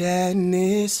understand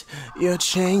this. You're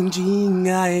changing,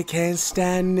 I can't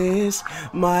stand this.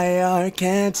 My heart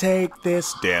can't take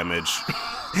this damage.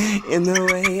 In the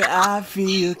way I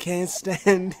feel, can't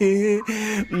stand it.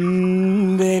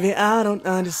 Baby, I don't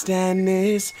understand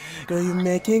this. Girl, you're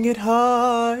making it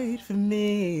hard for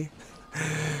me.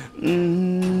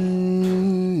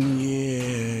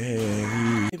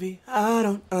 Yeah. Baby, I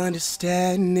don't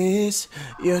understand this.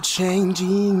 You're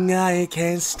changing, I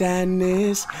can't stand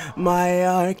this. My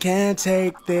heart can't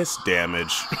take this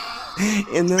damage.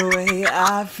 In the way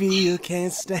I feel,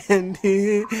 can't stand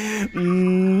it.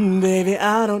 Baby,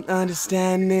 I don't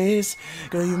understand this.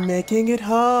 Girl, you're making it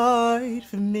hard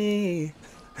for me.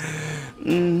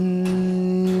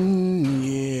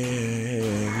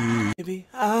 Yeah. Baby,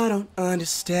 I don't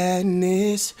understand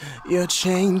this. You're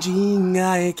changing,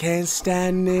 I can't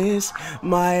stand this.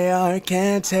 My heart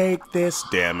can't take this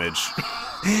damage.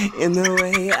 In the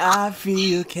way I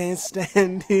feel, can't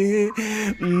stand it.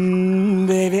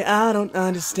 Baby, I don't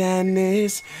understand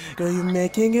this. Girl, you're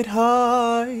making it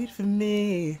hard for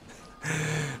me.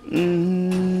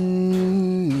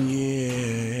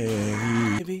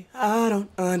 Yeah. Baby, I don't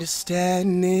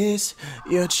understand this.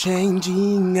 You're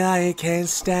changing, I can't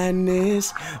stand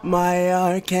this. My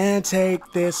heart can't take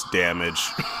this damage.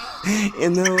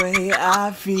 In the way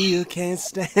I feel, can't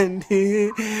stand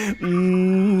it.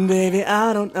 Baby,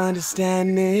 I don't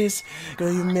understand this.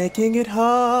 Girl, you're making it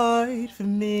hard for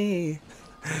me.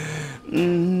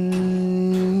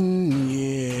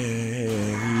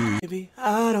 Yeah. Baby,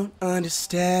 I don't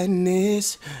understand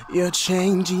this. You're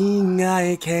changing,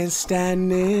 I can't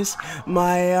stand this.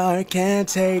 My heart can't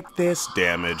take this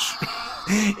damage.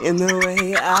 In the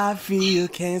way I feel,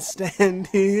 can't stand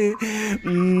it.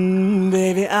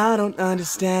 Baby, I don't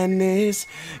understand this.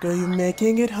 Girl, you're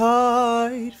making it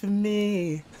hard for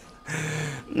me.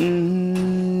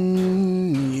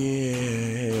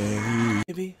 Yeah.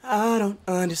 Baby, I don't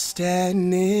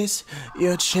understand this.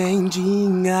 You're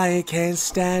changing, I can't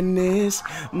stand this.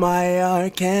 My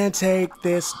heart can't take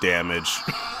this damage.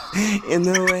 In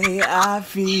the way I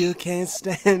feel, can't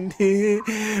stand it.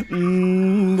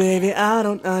 Baby, I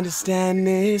don't understand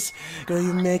this. Girl,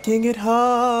 you're making it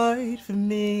hard for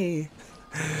me.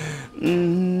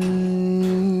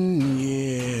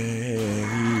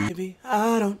 Yeah. Baby,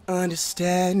 I don't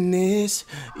understand this.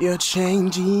 You're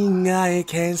changing, I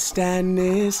can't stand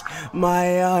this.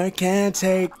 My heart can't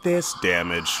take this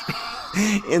damage.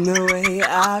 In the way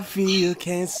I feel,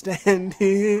 can't stand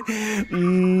it.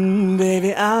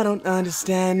 Baby, I don't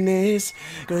understand this.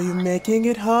 Girl, you're making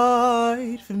it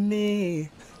hard for me.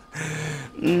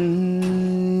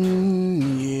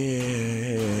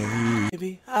 Yeah.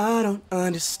 Baby, I don't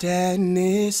understand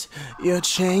this. You're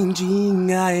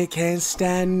changing, I can't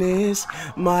stand this.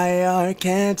 My heart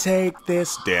can't take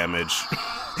this damage.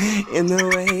 In the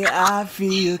way I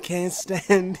feel, can't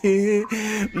stand it.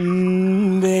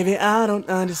 Baby, I don't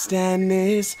understand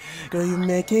this. Girl, you're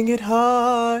making it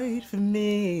hard for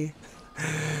me.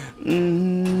 Yeah.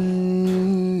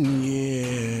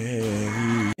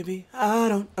 Baby, I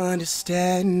don't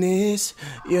understand this.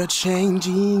 You're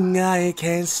changing, I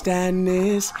can't stand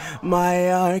this. My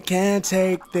heart can't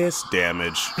take this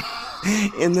damage.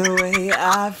 In the way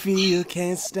I feel,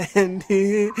 can't stand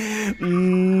it.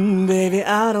 Baby,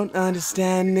 I don't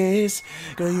understand this.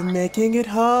 Girl, you're making it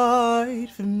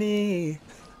hard for me.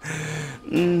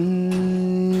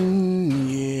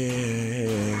 Yeah.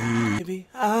 Baby,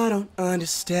 I don't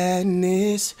understand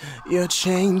this. You're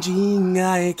changing,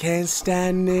 I can't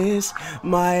stand this.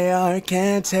 My heart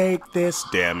can't take this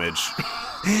damage.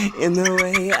 In the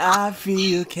way I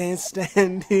feel, can't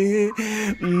stand it.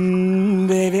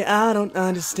 Baby, I don't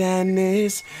understand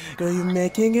this. Girl, you're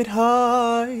making it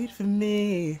hard for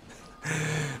me.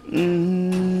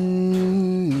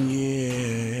 Yeah.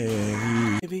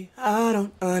 Baby, I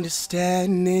don't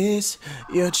understand this.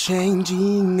 You're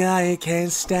changing, I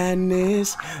can't stand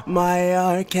this. My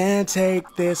heart can't take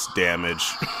this damage.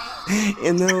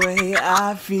 In the way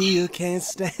I feel, can't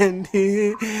stand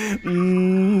it.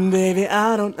 Baby,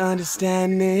 I don't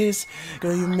understand this.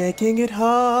 Girl, you're making it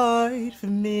hard for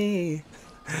me.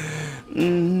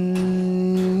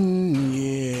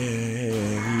 Yeah.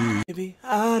 Baby,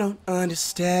 I don't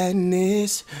understand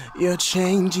this. You're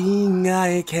changing,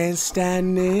 I can't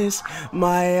stand this.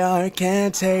 My heart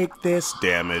can't take this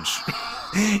damage.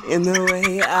 In the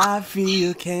way I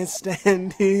feel, can't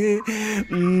stand it.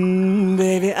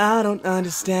 Baby, I don't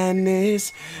understand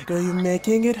this. Girl, you're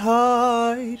making it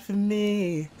hard for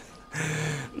me.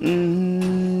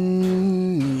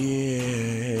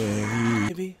 Yeah.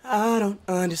 Baby, I don't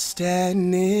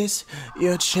understand this.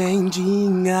 You're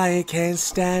changing, I can't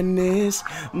stand this.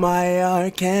 My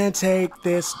heart can't take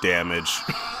this damage.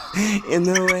 In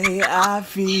the way I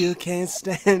feel, can't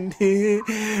stand it.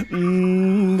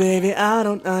 Baby, I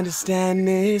don't understand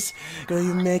this. Girl,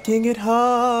 you're making it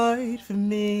hard for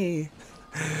me.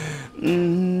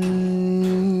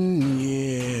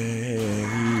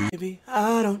 Yeah. Baby,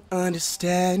 I don't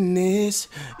understand this.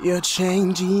 You're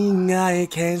changing, I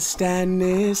can't stand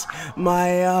this.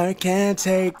 My heart can't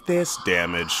take this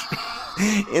damage.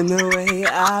 In the way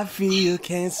I feel,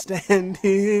 can't stand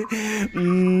it.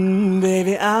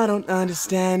 Baby, I don't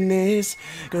understand this.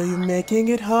 Girl, you're making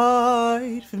it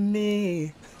hard for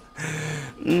me.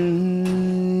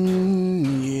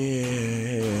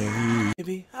 Yeah.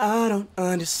 Baby, I don't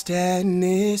understand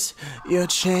this. You're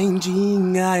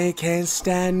changing, I can't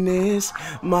stand this.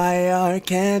 My heart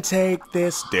can't take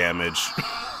this damage.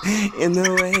 In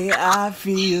the way I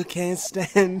feel, can't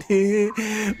stand it.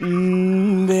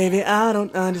 Baby, I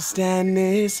don't understand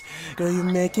this. Girl, you're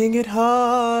making it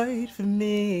hard for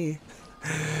me.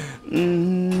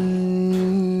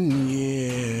 Yeah.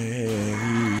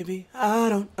 Baby, I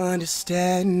don't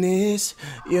understand this.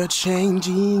 You're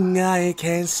changing, I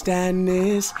can't stand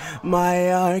this. My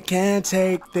heart can't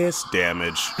take this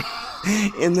damage.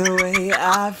 In the way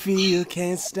I feel,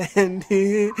 can't stand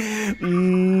it.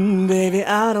 Baby,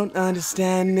 I don't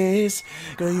understand this.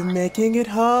 Girl, you're making it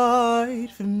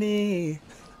hard for me.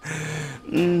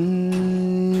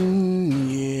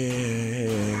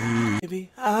 Yeah. Baby,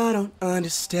 I don't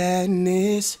understand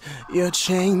this. You're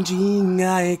changing,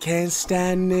 I can't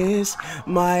stand this.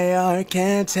 My heart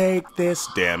can't take this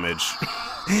damage.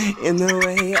 In the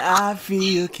way I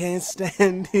feel, can't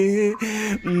stand it.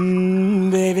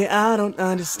 Baby, I don't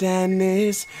understand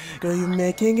this. Girl, you're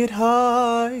making it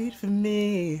hard for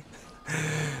me.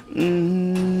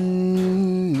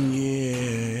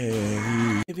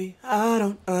 Yeah. Baby, I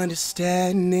don't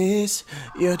understand this.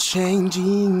 You're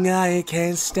changing, I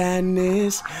can't stand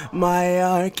this. My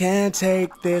heart can't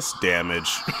take this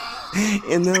damage.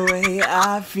 In the way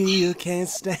I feel, can't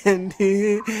stand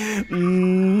it.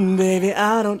 Baby,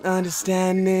 I don't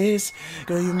understand this.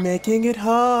 Girl, you're making it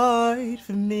hard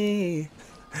for me.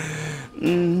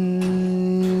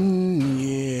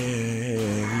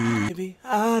 Yeah. Baby,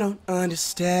 I don't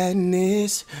understand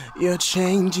this. You're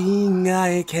changing,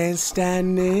 I can't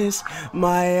stand this.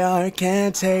 My heart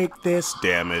can't take this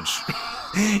damage.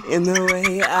 In the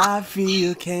way I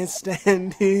feel, can't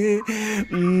stand it.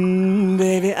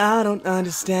 Baby, I don't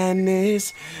understand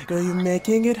this. Girl, you're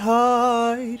making it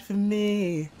hard for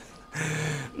me.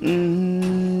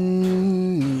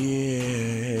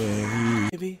 Yeah.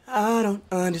 Baby, I don't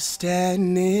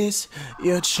understand this.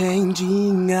 You're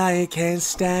changing, I can't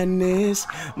stand this.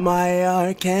 My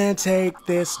heart can't take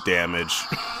this damage.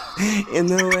 In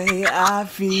the way I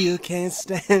feel, can't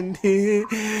stand it.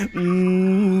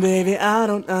 Baby, I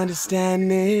don't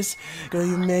understand this. Girl,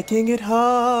 you're making it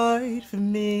hard for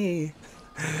me.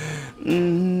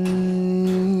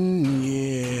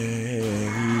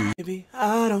 Yeah. Baby,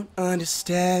 I don't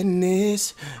understand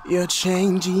this. You're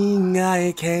changing,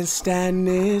 I can't stand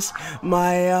this.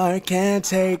 My heart can't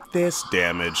take this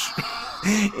damage.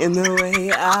 In the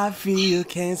way I feel,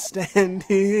 can't stand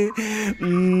it.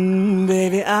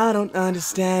 Baby, I don't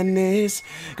understand this.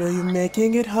 Girl, you're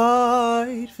making it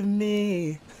hard for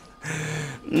me.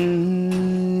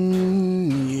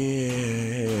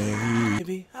 Yeah.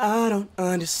 Baby, I don't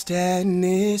understand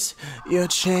this. You're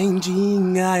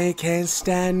changing, I can't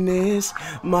stand this.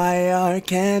 My heart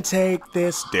can't take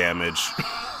this damage.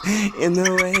 In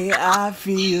the way I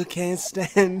feel, can't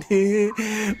stand it.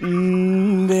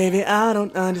 Baby, I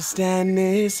don't understand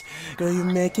this. Girl, you're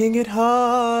making it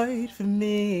hard for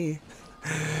me.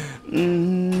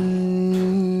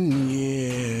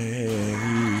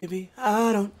 Yeah. Baby,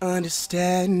 I don't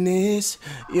understand this.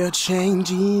 You're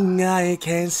changing, I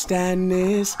can't stand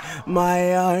this.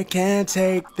 My heart can't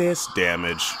take this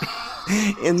damage.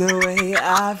 In the way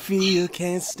I feel,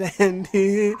 can't stand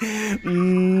it.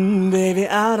 Baby,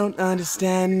 I don't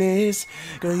understand this.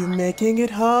 Girl, you're making it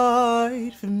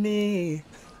hard for me.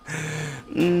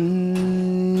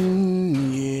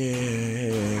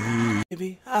 Yeah.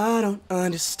 Baby, I don't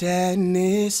understand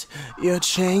this. You're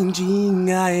changing,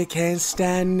 I can't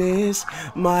stand this.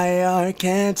 My heart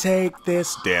can't take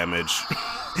this damage.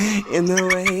 In the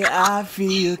way I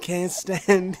feel, can't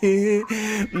stand it.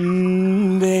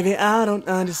 Baby, I don't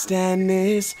understand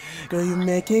this. Girl, you're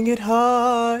making it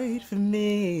hard for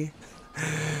me.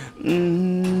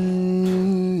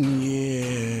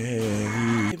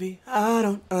 Yeah. Baby, I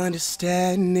don't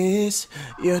understand this.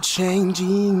 You're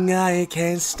changing, I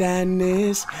can't stand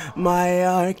this. My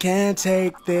heart can't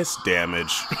take this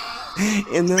damage.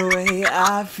 In the way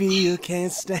I feel,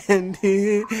 can't stand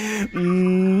it.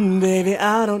 Baby,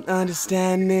 I don't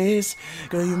understand this.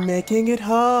 Girl, you're making it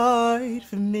hard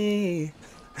for me.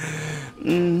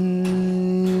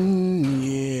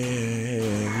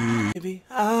 Yeah. Baby,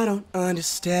 I don't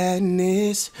understand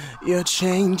this. You're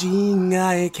changing,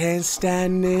 I can't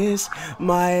stand this.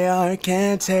 My heart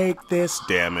can't take this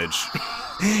damage.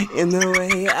 In the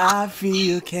way I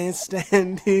feel, can't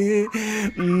stand it.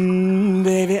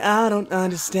 Baby, I don't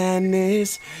understand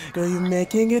this. Girl, you're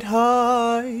making it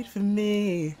hard for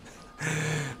me.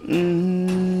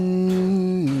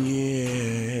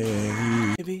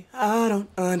 Yeah. Baby, I don't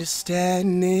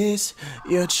understand this.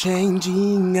 You're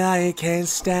changing, I can't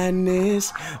stand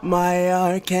this. My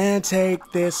heart can't take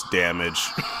this damage.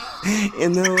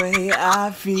 In the way I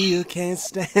feel, can't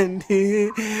stand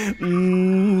it.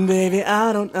 Baby,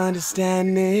 I don't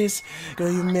understand this.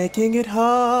 Girl, you're making it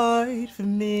hard for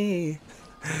me.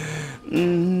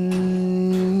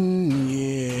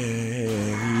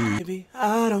 Yeah. Baby,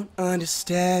 I don't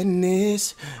understand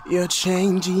this. You're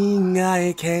changing,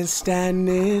 I can't stand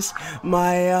this.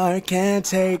 My heart can't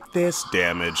take this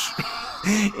damage.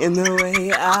 In the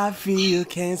way I feel,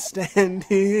 can't stand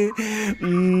it.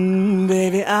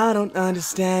 Baby, I don't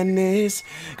understand this.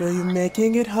 Girl, you're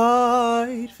making it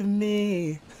hard for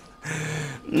me.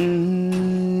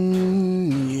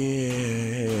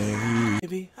 Yeah.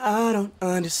 Baby, I don't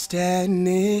understand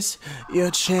this.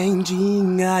 You're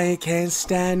changing, I can't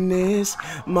stand this.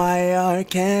 My heart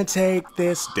can't take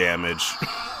this damage.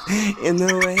 In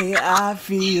the way I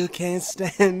feel, can't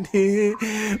stand it.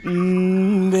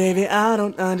 Baby, I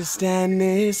don't understand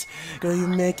this. Girl, you're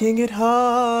making it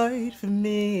hard for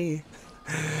me.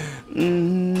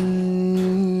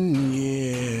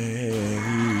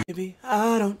 Yeah. Baby,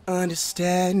 I don't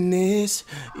understand this.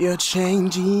 You're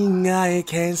changing, I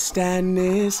can't stand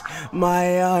this.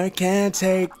 My heart can't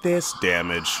take this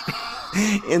damage.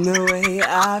 In the way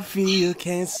I feel,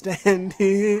 can't stand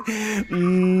it.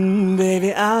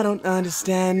 Baby, I don't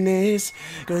understand this.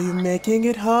 Girl, you're making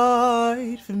it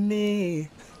hard for me.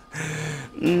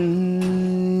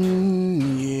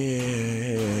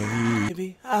 Yeah.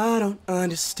 Baby, I don't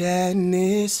understand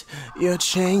this. You're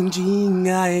changing,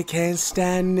 I can't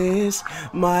stand this.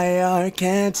 My heart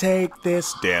can't take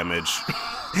this damage.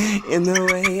 In the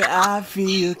way I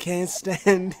feel, can't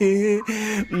stand it.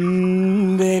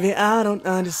 Baby, I don't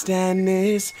understand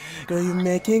this. Girl, you're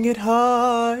making it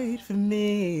hard for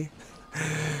me.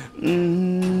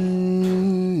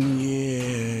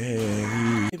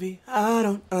 Yeah. Baby, I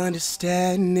don't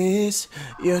understand this.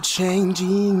 You're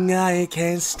changing, I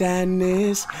can't stand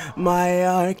this. My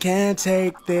heart can't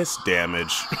take this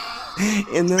damage.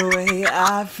 In the way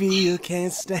I feel,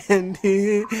 can't stand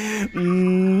it.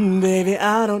 Baby,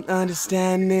 I don't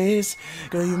understand this.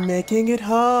 Girl, you're making it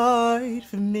hard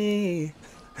for me.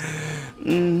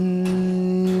 Yeah.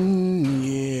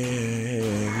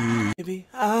 Baby,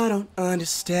 I don't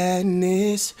understand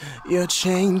this. You're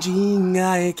changing,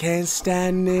 I can't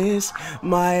stand this.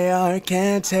 My heart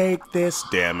can't take this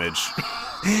damage.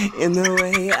 In the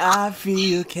way I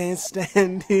feel, can't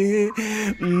stand it.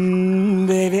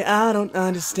 Baby, I don't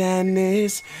understand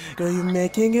this. Girl, you're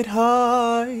making it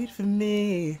hard for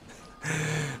me.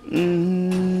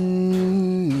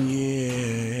 Yeah.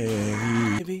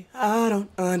 Baby, I don't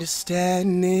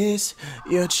understand this.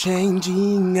 You're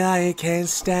changing, I can't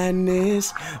stand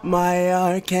this. My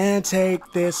heart can't take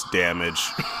this damage.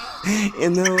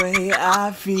 In the way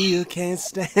I feel, can't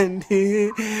stand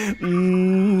it.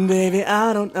 Baby,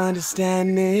 I don't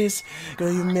understand this.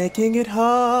 Girl, you're making it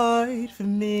hard for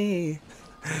me.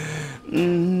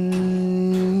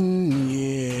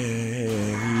 Yeah.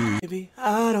 Baby,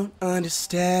 I don't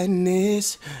understand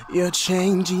this. You're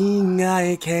changing,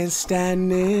 I can't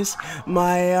stand this.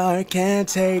 My heart can't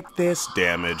take this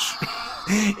damage.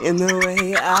 In the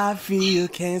way I feel,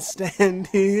 can't stand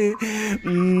it.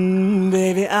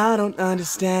 Baby, I don't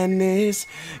understand this.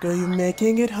 Girl, you're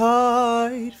making it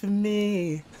hard for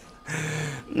me.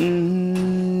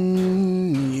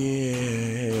 Yeah.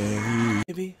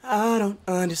 Baby, I don't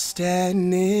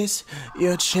understand this.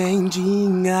 You're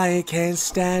changing, I can't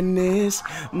stand this.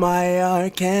 My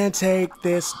heart can't take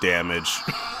this damage.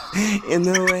 In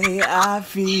the way I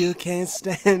feel, can't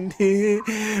stand it.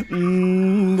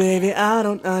 Baby, I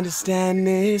don't understand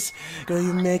this. Girl,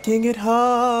 you're making it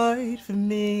hard for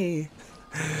me.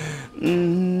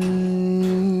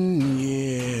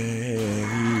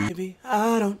 Yeah. Baby,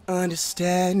 I don't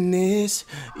understand this.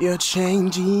 You're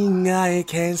changing, I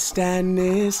can't stand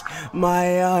this.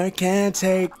 My heart can't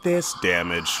take this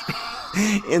damage.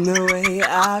 In the way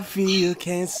I feel,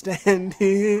 can't stand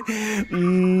it.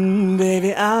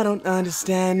 Baby, I don't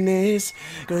understand this.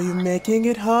 Girl, you're making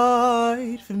it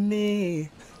hard for me.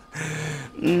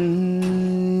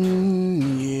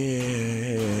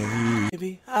 Yeah.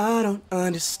 Baby, I don't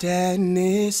understand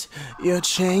this. You're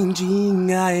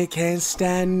changing, I can't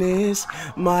stand this.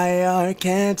 My heart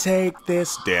can't take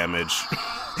this damage.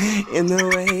 In the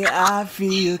way I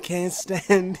feel, can't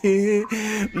stand it.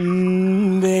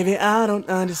 Baby, I don't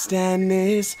understand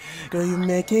this. Girl, you're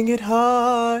making it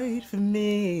hard for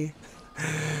me.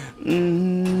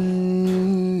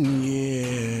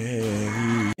 Yeah.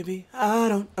 Baby, I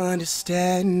don't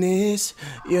understand this.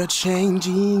 You're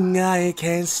changing, I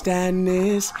can't stand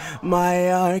this. My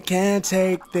heart can't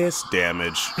take this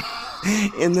damage.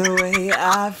 In the way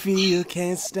I feel,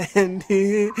 can't stand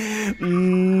it.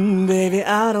 Baby,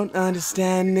 I don't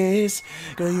understand this.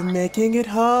 Girl, you're making it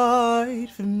hard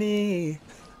for me.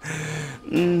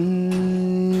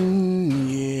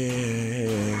 Yeah.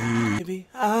 Baby,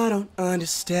 I don't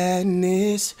understand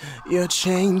this. You're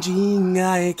changing,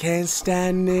 I can't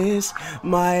stand this.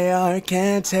 My heart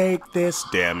can't take this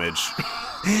damage.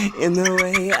 In the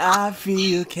way I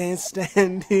feel, can't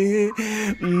stand it.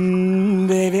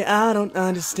 Baby, I don't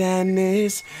understand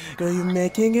this. Girl, you're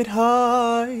making it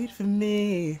hard for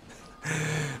me.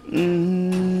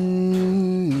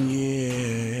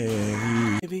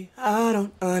 Yeah. Baby, I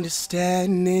don't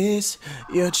understand this.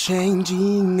 You're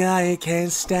changing, I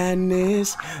can't stand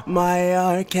this. My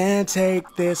heart can't take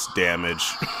this damage.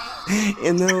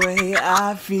 In the way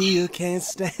I feel, can't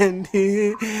stand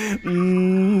it.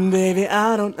 Baby,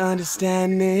 I don't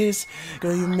understand this.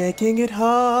 Girl, you're making it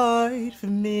hard for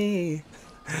me.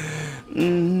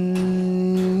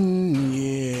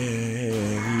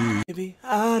 Yeah. Baby,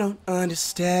 I don't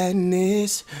understand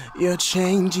this. You're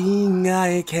changing,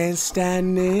 I can't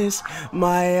stand this.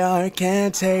 My heart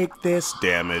can't take this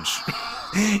damage.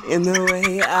 In the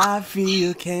way I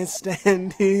feel, can't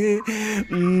stand it.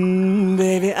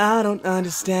 Baby, I don't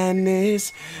understand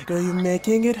this. Girl, you're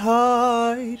making it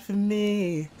hard for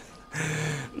me.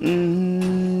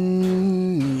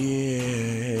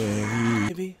 Yeah.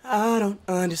 Baby, I don't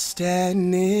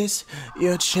understand this.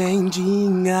 You're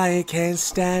changing, I can't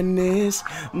stand this.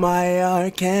 My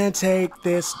heart can't take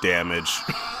this damage.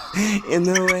 In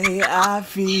the way I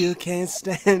feel, can't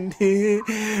stand it.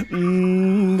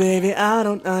 Baby, I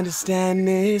don't understand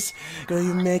this. Girl,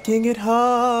 you're making it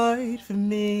hard for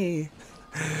me.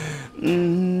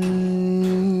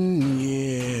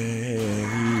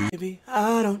 Yeah. Baby,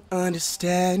 I don't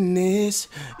understand this.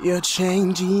 You're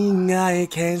changing, I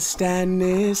can't stand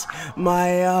this.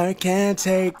 My heart can't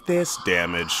take this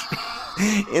damage.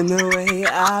 In the way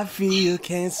I feel,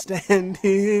 can't stand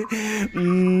it.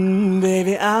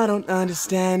 Baby, I don't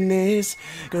understand this.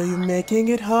 Girl, you're making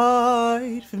it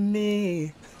hard for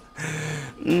me.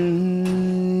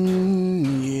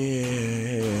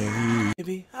 Yeah.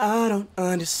 Baby, I don't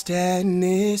understand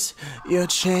this. You're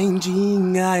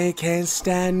changing, I can't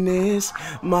stand this.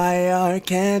 My heart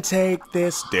can't take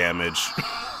this damage.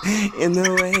 In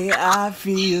the way I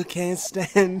feel, can't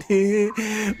stand it.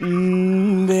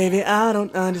 Baby, I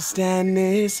don't understand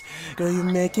this. Girl, you're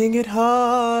making it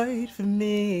hard for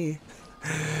me.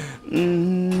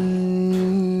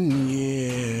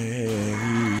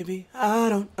 Yeah. Baby, I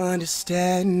don't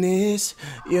understand this.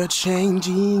 You're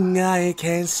changing, I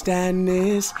can't stand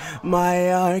this.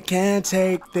 My heart can't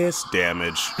take this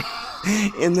damage.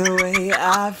 In the way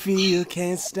I feel,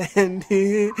 can't stand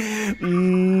it.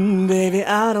 Baby,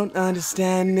 I don't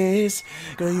understand this.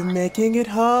 Girl, you're making it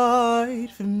hard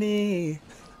for me.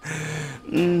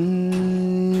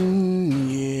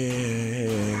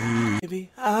 Yeah.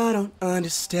 Baby, I don't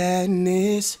understand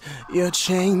this. You're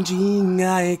changing,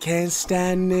 I can't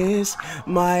stand this.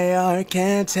 My heart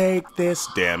can't take this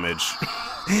damage.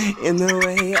 In the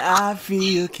way I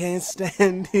feel, can't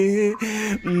stand it.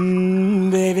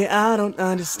 Baby, I don't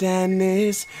understand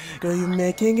this. Girl, you're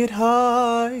making it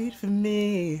hard for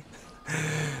me.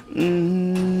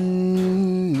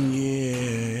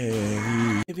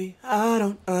 Yeah. Baby, I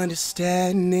don't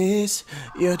understand this.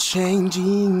 You're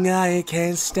changing, I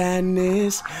can't stand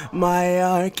this. My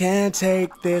heart can't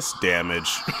take this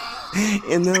damage.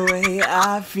 In the way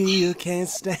I feel, can't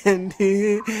stand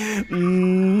it.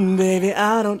 Baby,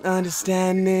 I don't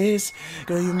understand this.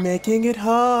 Girl, you're making it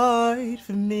hard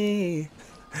for me.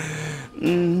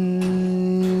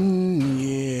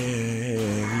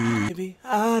 Yeah. Baby,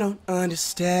 I don't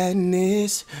understand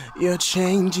this. You're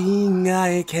changing,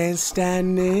 I can't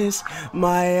stand this.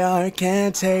 My heart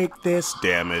can't take this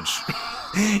damage.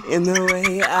 In the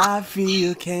way I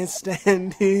feel, can't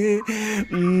stand it.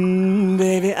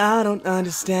 Baby, I don't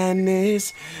understand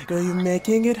this. Girl, you're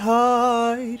making it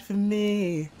hard for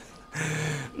me.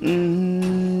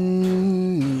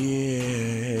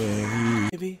 Yeah.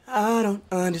 Baby, I don't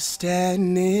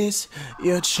understand this.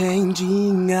 You're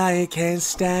changing, I can't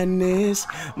stand this.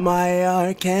 My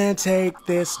heart can't take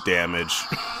this damage.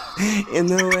 In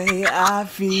the way I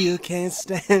feel, can't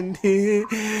stand it.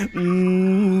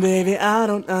 Baby, I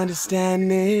don't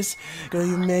understand this. Girl,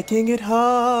 you're making it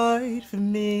hard for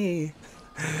me.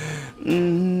 Yeah.